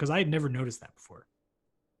here? Because I had never noticed that before.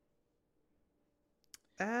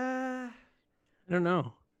 I don't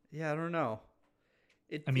know. Yeah, I don't know.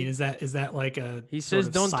 Is that like a He says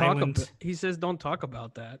don't silent... talk. He says don't talk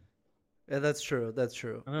about that. Yeah, that's true. That's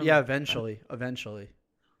true. I don't Yeah, know. eventually.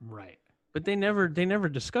 Right. But they never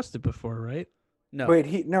discussed it before, right? No. Wait,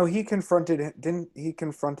 he confronted him. Didn't he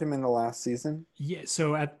confront him in the last season? Yeah.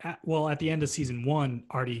 So at the end of season 1,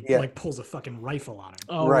 Artie like pulls a fucking rifle on him.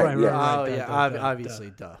 Oh, Right, right. yeah. Oh, Duh, yeah. duh, duh,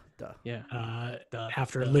 Obviously. duh. Duh. Yeah.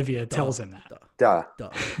 After Livia tells him that. Duh.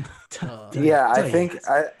 Duh. Yeah, I Duh. think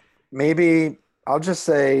maybe I'll just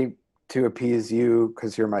say to appease you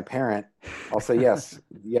because you're my parent. I'll say yes.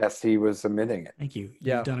 Yes, he was admitting it. Thank you.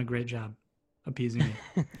 Yeah. You've done a great job appeasing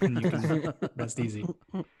me. And you can rest easy.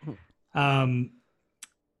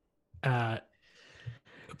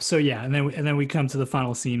 So yeah, and then we come to the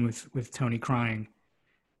final scene with Tony crying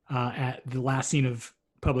at the last scene of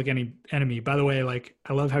Public Enemy. By the way, like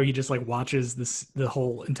I love how he just like watches the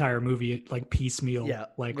whole entire movie like piecemeal,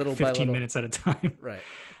 like little by 15 little. minutes at a time. Right.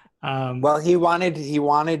 Well, he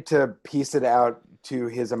wanted to piece it out to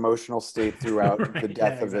his emotional state throughout the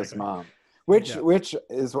death of his mom, which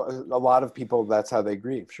is a lot of people. That's how they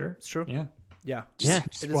grieve. Sure, It's true. Yeah. Yeah. Yeah,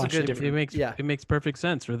 Just It is a watch good- different. it makes perfect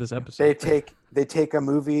sense for this episode. They take a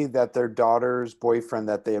movie that their daughter's boyfriend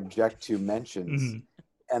that they object to mentions,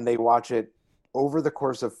 and they watch it over the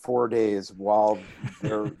course of 4 days while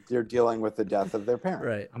they're dealing with the death of their parent.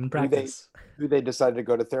 Right. I'm in practice. Who they decided to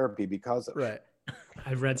go to therapy because of. Right.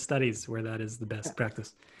 I've read studies where that is the best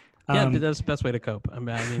practice. Yeah, but that's the best way to cope. I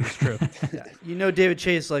mean, it's true. Yeah. You know, David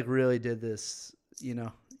Chase like really did this. You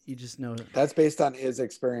know, you just know That's based on his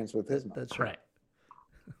experience with his mom. that's right. Right.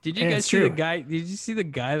 Did you And guys it's see the true. guy? Did you see the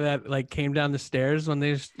guy that like came down the stairs when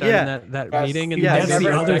they started Yeah. that Yes. meeting? And Yeah, then That's never the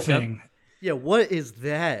got other back up? thing. Yeah. What is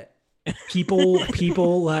that?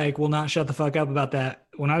 People like will not shut the fuck up about that.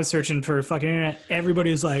 When I was searching for fucking internet,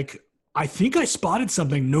 everybody was like, I think I spotted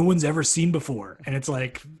something no one's ever seen before. And it's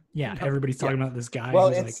like, yeah, everybody's talking about this guy Well,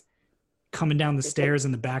 who's like it's coming down the stairs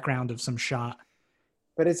in the background of some shot.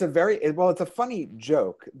 But it's it's a funny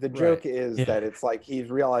joke. The joke is Yeah. that it's like he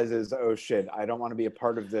realizes, oh shit, I don't want to be a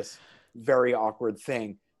part of this very awkward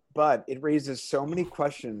thing. But it raises so many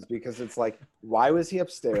questions because it's like, why was he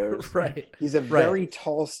upstairs? Right. He's a very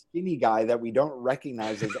tall, skinny guy that we don't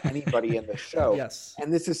recognize as anybody in the show. Yes.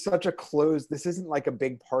 And this is such a this isn't like a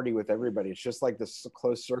big party with everybody. It's just like this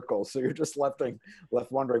close circle. So you're just left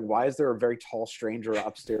wondering, why is there a very tall stranger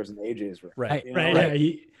upstairs in AJ's room? Right. You know, Right. like-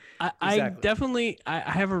 Yeah. I Exactly. definitely I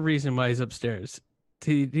have a reason why he's upstairs.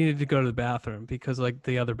 He needed to go to the bathroom because like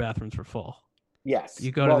the other bathrooms were full. Yes.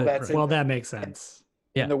 You go to the- that's Well, that makes sense.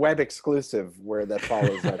 Yeah. in the web exclusive where that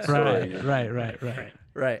follows that story. Right.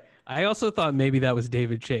 Right. I also thought maybe that was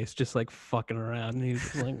David Chase just like fucking around. And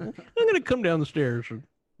he's like, I'm gonna come down the stairs.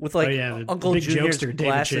 With like the Uncle big Junior's jokester, David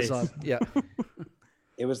glasses Chase. on. Yeah.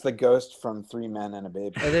 It was the ghost from Three Men and a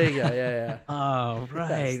Baby. Oh, there you go. Yeah. Oh,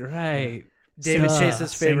 right. David So,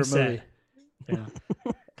 Chase's same favorite set. movie.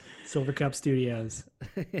 Yeah. Silver Cup Studios.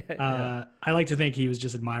 Yeah. I like to think he was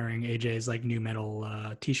just admiring AJ's like new metal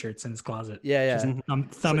t-shirts in his closet. Yeah.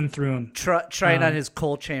 Just thumbing through them. Trying on his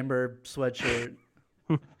coal chamber sweatshirt.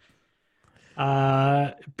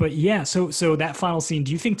 But yeah, so that final scene,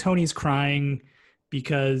 do you think Tony's crying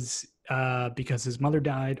because his mother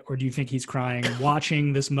died, or do you think he's crying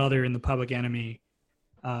watching this mother in The Public Enemy,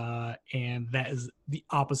 and that is the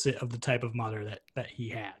opposite of the type of mother that he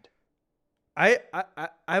had?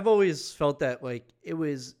 I've always felt that like it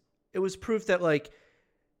was proof that like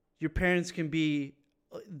your parents can be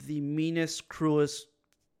the meanest, cruelest,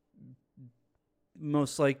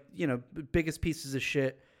 most like, you know, biggest pieces of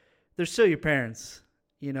shit. They're still your parents,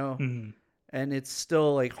 you know, and it's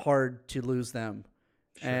still like hard to lose them.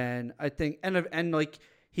 Sure. And I think and like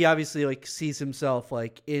he obviously like sees himself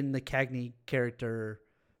like in the Cagney character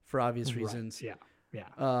for obvious reasons. Right.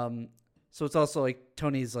 Yeah. So it's also like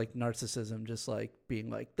Tony's like narcissism, just like being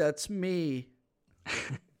like, that's me.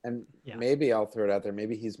 And Yeah. maybe I'll throw it out there.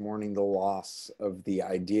 Maybe he's mourning the loss of the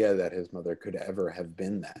idea that his mother could ever have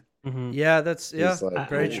been that. Yeah, that's He's like,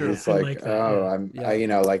 very true. He's I like, like that, oh, yeah. you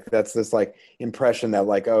know, like that's this like impression that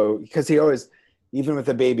like, oh, because he always, even with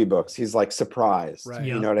the baby books, he's like surprised. Right.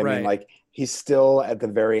 You know what I Right. mean? Like he's still at the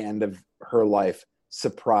very end of her life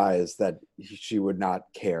surprised that she would not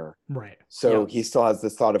care. Right. So he still has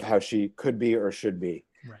this thought of how she could be or should be.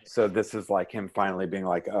 Right. So this is like him finally being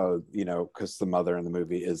like, oh, you know, because the mother in the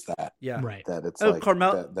movie is that. Yeah. Right. That it's Oh, like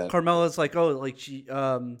Carmela's like, oh, like she,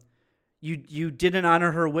 you didn't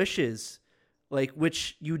honor her wishes, like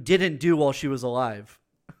which you didn't do while she was alive.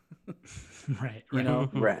 Right. You know,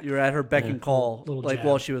 Right. you're at her beck and call, Little like jab.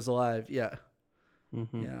 while she was alive. Yeah.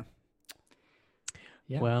 Mm-hmm. Yeah.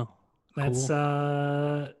 Yeah. Well, That's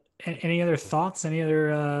cool. Any other thoughts? Any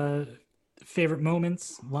other favorite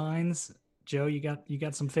moments, lines? Joe, you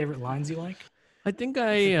got some favorite lines you like? I think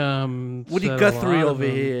I Woody said a Guthrie lot of over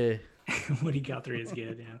them. here. Woody Guthrie is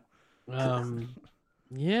good. Yeah.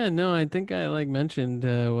 Yeah, no, I think I like mentioned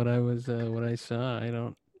what I saw. I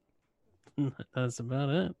don't. That's about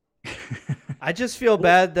it. I just feel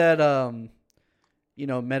bad that you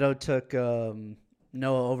know, Meadow took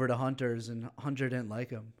Noah over to Hunter's and Hunter didn't like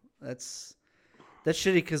him. That's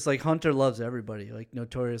shitty because like Hunter loves everybody, like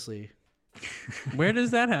notoriously. Where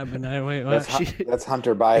does that happen? Wait, what? That's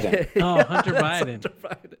Hunter Biden. Oh, Hunter That's Biden. Hunter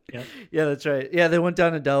Biden. Yep. Yeah, that's right. Yeah, they went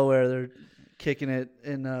down to Delaware. They're kicking it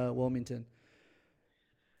in Wilmington.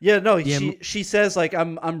 Yeah, no, she says like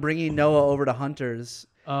I'm bringing Noah over to Hunter's.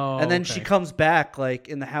 Oh, And then okay. she comes back like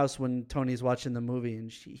in the house when Tony's watching the movie,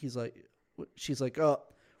 and she's like, "Oh,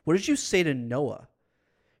 what did you say to Noah?"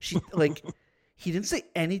 She like, he didn't say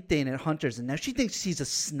anything at Hunter's, and now she thinks he's a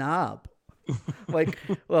snob. Like,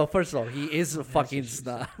 well, first of all, he is a fucking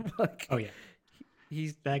snob. Like, Oh yeah.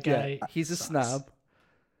 he's That guy he's a sucks. snob.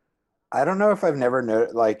 I don't know if I've never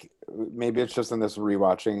noticed, like, maybe it's just in this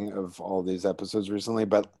rewatching of all these episodes recently,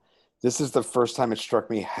 but this is the first time it struck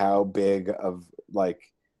me how big of, like,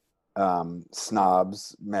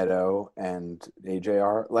 snobs Meadow and AJ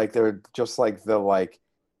are. Like, they're just, like, the, like,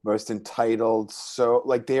 most entitled, so,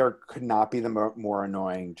 like, could not be the more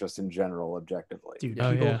annoying just in general, objectively. Dude,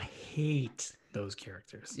 Oh, people yeah. hate those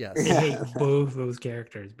characters. Yes. They hate both those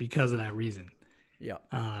characters because of that reason. Yeah.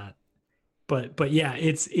 But yeah,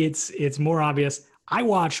 it's more obvious. I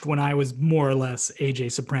watched when I was more or less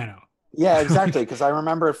AJ Soprano. Yeah, exactly. Because I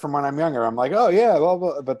remember it from when I'm younger. I'm like, oh yeah,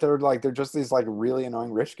 well, but they're just these like really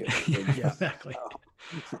annoying rich kids. Yeah, exactly,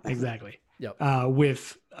 exactly. Yep.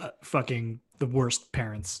 With fucking the worst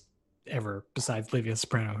parents ever, besides Livia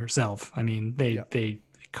Soprano herself. I mean, they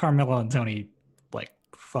Carmela and Tony like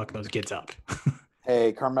fuck those kids up.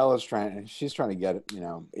 Hey, Carmela's she's trying to get,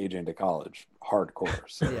 AJ into college hardcore.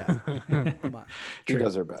 So Yeah. Come on. she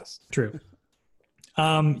does her best. True.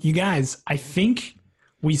 You guys, I think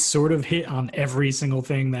we sort of hit on every single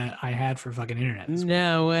thing that I had for fucking internet. this week.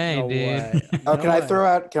 No way, No dude. way. Oh, No can I way.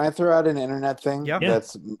 throw out an internet thing? Yeah.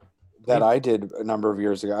 That I did a number of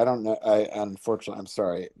years ago. I don't know. Unfortunately, I'm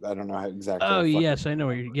sorry. I don't know how exactly. Oh, how fucking- yes, I know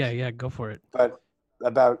where you're. Yeah, go for it. But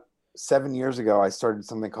about 7 years ago, I started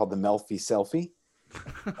something called the Melfi Selfie,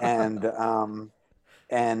 and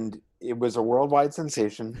it was a worldwide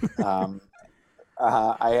sensation.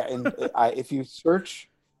 If you search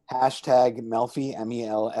hashtag Melfi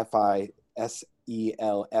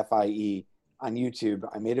MELFISELFIE on YouTube,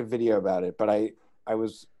 I made a video about it. But it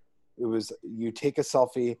was you take a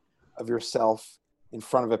selfie of yourself in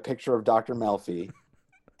front of a picture of Dr. Melfi,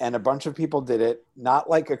 and a bunch of people did it. Not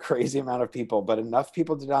like a crazy amount of people, but enough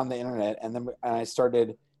people did it on the internet. And I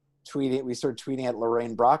started tweeting. We started tweeting at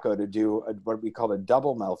Lorraine Bracco to do what we called a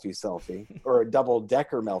double Melfi selfie or a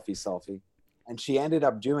double-decker Melfi selfie, and she ended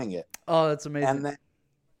up doing it. Oh, that's amazing.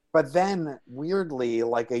 But then, weirdly,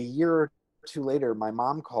 like a year or two later, my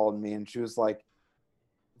mom called me and she was like,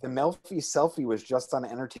 the Melfi selfie was just on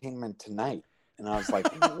Entertainment Tonight. And I was like,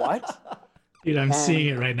 what? Dude, I'm And seeing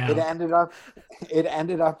it right now. It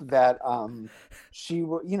ended up that she,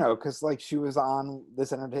 because like she was on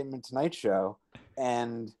this Entertainment Tonight show,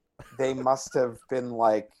 and they must have been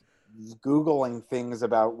like Googling things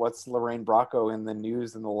about what's Lorraine Bracco in the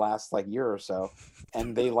news in the last like year or so,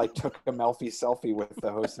 and they like took a Melfi selfie with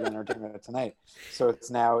the host of Entertainment Tonight. So it's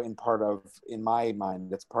now in my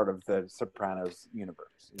mind, it's part of the Sopranos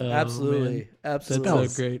universe. Oh, Absolutely. man. Absolutely.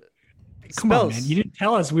 That's so great. Come on, man. You didn't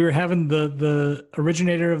tell us we were having the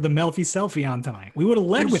originator of the Melfi selfie on tonight. We would have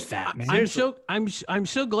led with that, man. I'm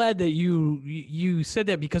so glad that you said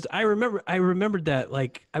that, because I remembered that,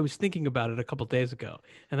 like, I was thinking about it a couple days ago,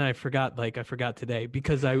 and I forgot today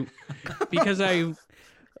because I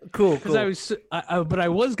Cool. but I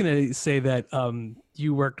was gonna say that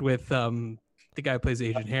you worked with the guy who plays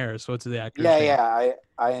Agent Harris. What's the actor's name? Yeah.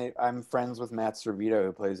 I'm friends with Matt Servito,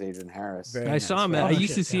 who plays Agent Harris. Very I saw him. Oh, I no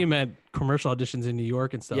used shit, to see him at commercial auditions in New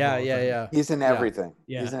York and stuff. all the time. Yeah. He's in everything.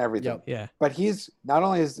 Yeah. He's in everything. Yep. Yeah. But he's not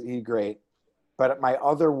only is he great, but my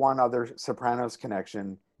other Sopranos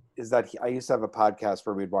connection is that I used to have a podcast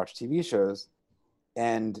where we'd watch TV shows,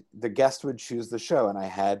 and the guest would choose the show, and I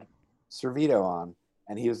had Servito on,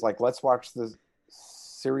 and he was like, "Let's watch the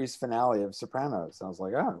series finale of Sopranos." And I was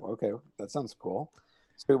like, "Oh, okay, that sounds cool."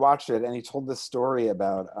 So we watched it, and he told this story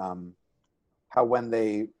about how when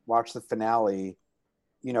they watched the finale,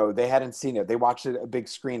 they hadn't seen it. They watched it a big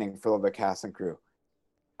screening for the cast and crew.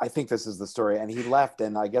 I think this is the story. And he left,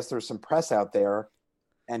 and I guess there's some press out there,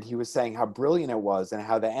 and he was saying how brilliant it was and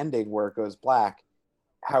how the ending where it goes black,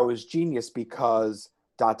 how it was genius because ...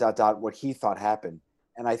 what he thought happened.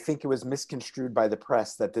 And I think it was misconstrued by the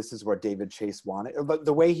press that this is what David Chase wanted. But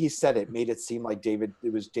the way he said it made it seem like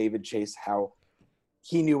it was David Chase, how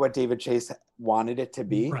he knew what David Chase wanted it to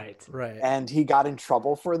be. Right. And he got in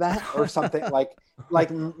trouble for that or something like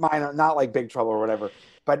minor, not like big trouble or whatever.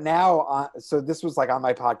 But now, so this was like on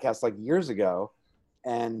my podcast like years ago.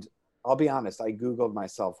 And I'll be honest, I Googled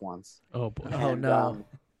myself once. Oh boy. Oh, no.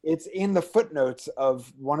 It's in the footnotes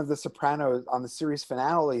of one of the Sopranos on the series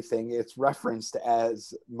finale thing. It's referenced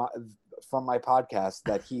as from my podcast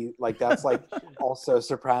that that's like also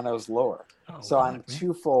Sopranos lore. So I'm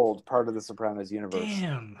twofold part of the Sopranos universe.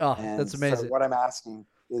 Damn. Oh, And that's amazing. So what I'm asking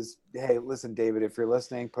is, hey, listen, David, if you're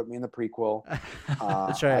listening, put me in the prequel.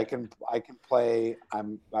 That's right. I can play.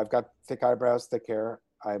 I've got thick eyebrows, thick hair.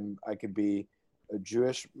 I could be a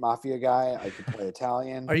Jewish mafia guy. I could play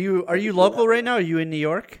Italian. Are you local right now? Are you in New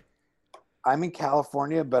York? I'm in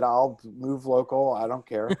California, but I'll move local. I don't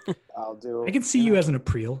care. I'll do. I can see you as an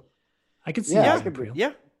April. I could see you as an April.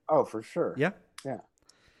 Yeah. Oh, for sure. Yeah. Yeah.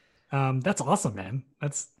 That's awesome, man.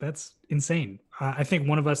 That's insane. I think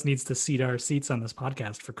one of us needs to seat our seats on this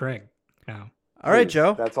podcast for Craig. Now. All right,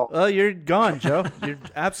 Joe. That's all. Oh, you're gone, Joe. You're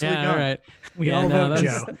absolutely gone. All right. We all vote that's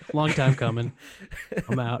Joe. a long time coming.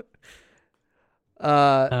 I'm out.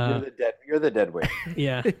 You're the dead weight.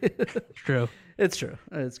 Yeah, true. It's true.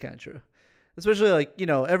 It's kind of true. Especially like,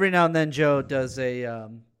 every now and then Joe does his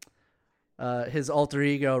alter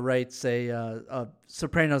ego writes a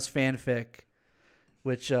Sopranos fanfic,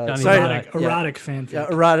 which Erotic fanfic. Yeah,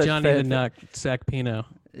 erotic Johnny the fanfic. Nut Sacpino.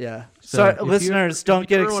 Yeah. So Sorry, if listeners, don't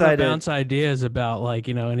get If you ever wanna excited. bounce ideas about like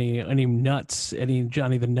any nuts, any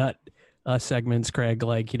Johnny the Nut segments, Craig.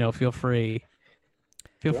 Like feel free.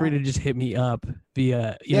 Feel free to just hit me up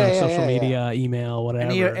via social media, email,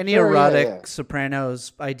 whatever. Any erotic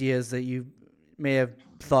Sopranos ideas that you may have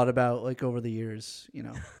thought about like over the years,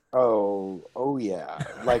 Oh yeah.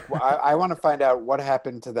 Like I want to find out what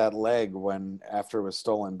happened to that leg after it was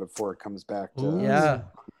stolen before it comes back to. Yeah,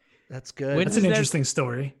 that's good. When That's does an that- interesting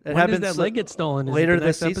story. It When happens does that leg get stolen? Is later it the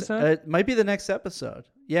this next season. episode? It might be the next episode.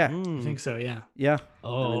 Yeah, I think so. Yeah. yeah.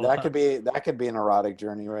 Oh, I mean, that could be an erotic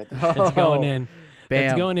journey right there. it's going in. Bam.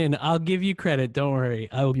 It's going in. I'll give you credit. Don't worry.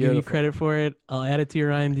 I will give you Beautiful. credit for it. I'll add it to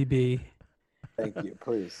your IMDb. Thank you,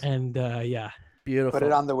 please. And yeah, Beautiful. Put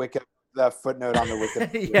it on the footnote on the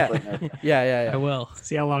wiki. yeah. Footnote. yeah. I will.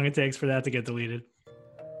 See how long it takes for that to get deleted.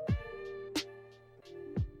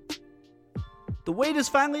 The wait is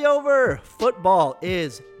finally over. Football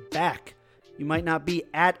is back. You might not be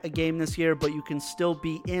at a game this year, but you can still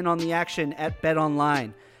be in on the action at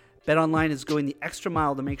BetOnline. BetOnline is going the extra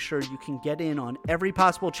mile to make sure you can get in on every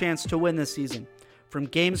possible chance to win this season. From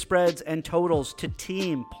game spreads and totals to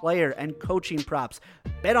team, player, and coaching props,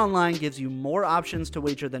 BetOnline gives you more options to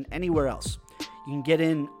wager than anywhere else. You can get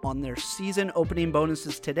in on their season opening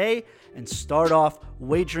bonuses today and start off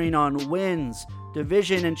wagering on wins,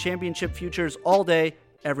 division, and championship futures all day,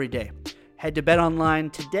 every day. Head to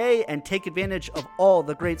BetOnline today and take advantage of all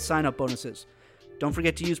the great sign-up bonuses. Don't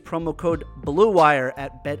forget to use promo code BLUEWIRE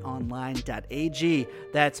at betonline.ag.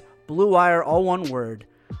 That's BLUEWIRE, all one word.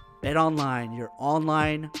 BetOnline, your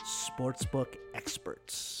online sportsbook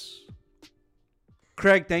experts.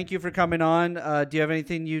 Craig, thank you for coming on. Do you have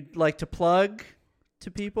anything you'd like to plug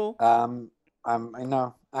to people? I'm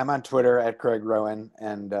on Twitter at Craig Rowin,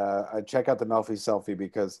 and check out the Melfi selfie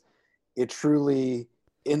because it truly,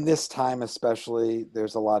 in this time especially,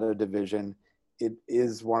 there's a lot of division. It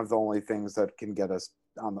is one of the only things that can get us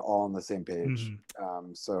all on the same page.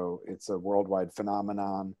 Mm-hmm. So it's a worldwide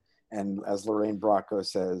phenomenon. And as Lorraine Bracco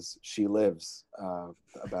says, she lives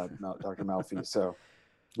about Dr. Melfi. So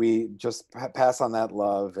we just pass on that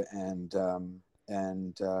love. And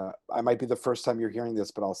I might be the first time you're hearing this,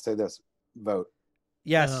 but I'll say this: vote.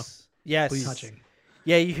 Yes. Yes. Please. Touching.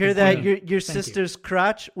 Yeah, you hear that? Your sister's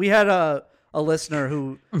crotch? We had a listener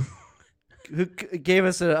who gave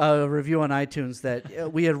us a review on iTunes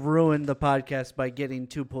that we had ruined the podcast by getting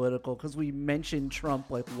too political because we mentioned Trump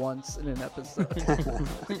like once in an episode.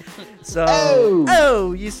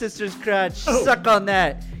 So, you sister's crotch, suck on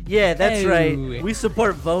that. Yeah, that's right. We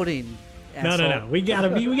support voting. Asshole. No. We gotta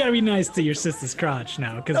be nice to your sister's crotch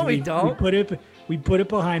now because No, we don't. we put it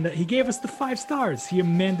behind. He gave us the 5 stars. He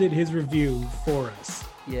amended his review for us.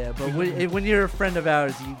 Yeah, but when you're a friend of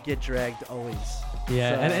ours, you get dragged always.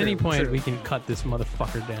 Yeah, So- at any point True. we can cut this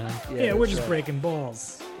motherfucker down. Yeah, we're that's just right. breaking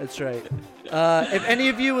balls. That's right. If any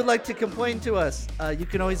of you would like to complain to us, you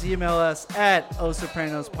can always email us at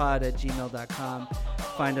osopranospod@gmail.com.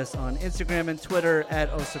 Find us on Instagram and Twitter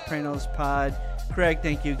at osopranospod. Craig,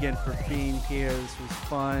 thank you again for being here. This was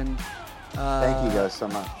fun. Thank you guys so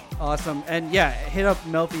much. Awesome. And yeah, hit up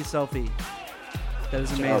Melfi Selfie. That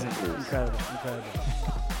was amazing. please. Incredible.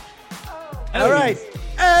 All right.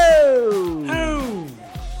 Oh! Oh!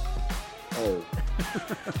 Oh.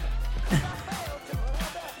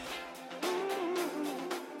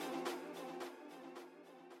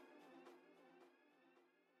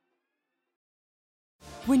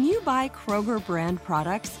 When you buy Kroger brand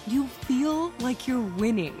products, you feel like you're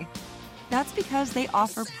winning. That's because they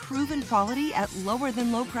offer proven quality at lower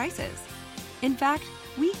than low prices. In fact,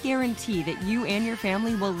 we guarantee that you and your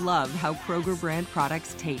family will love how Kroger brand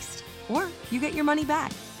products taste, or you get your money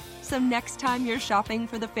back. So next time you're shopping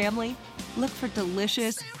for the family, look for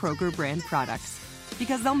delicious Kroger brand products,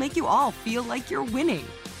 because they'll make you all feel like you're winning.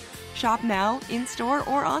 Shop now, in-store,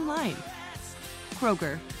 or online.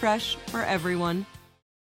 Kroger, fresh for everyone.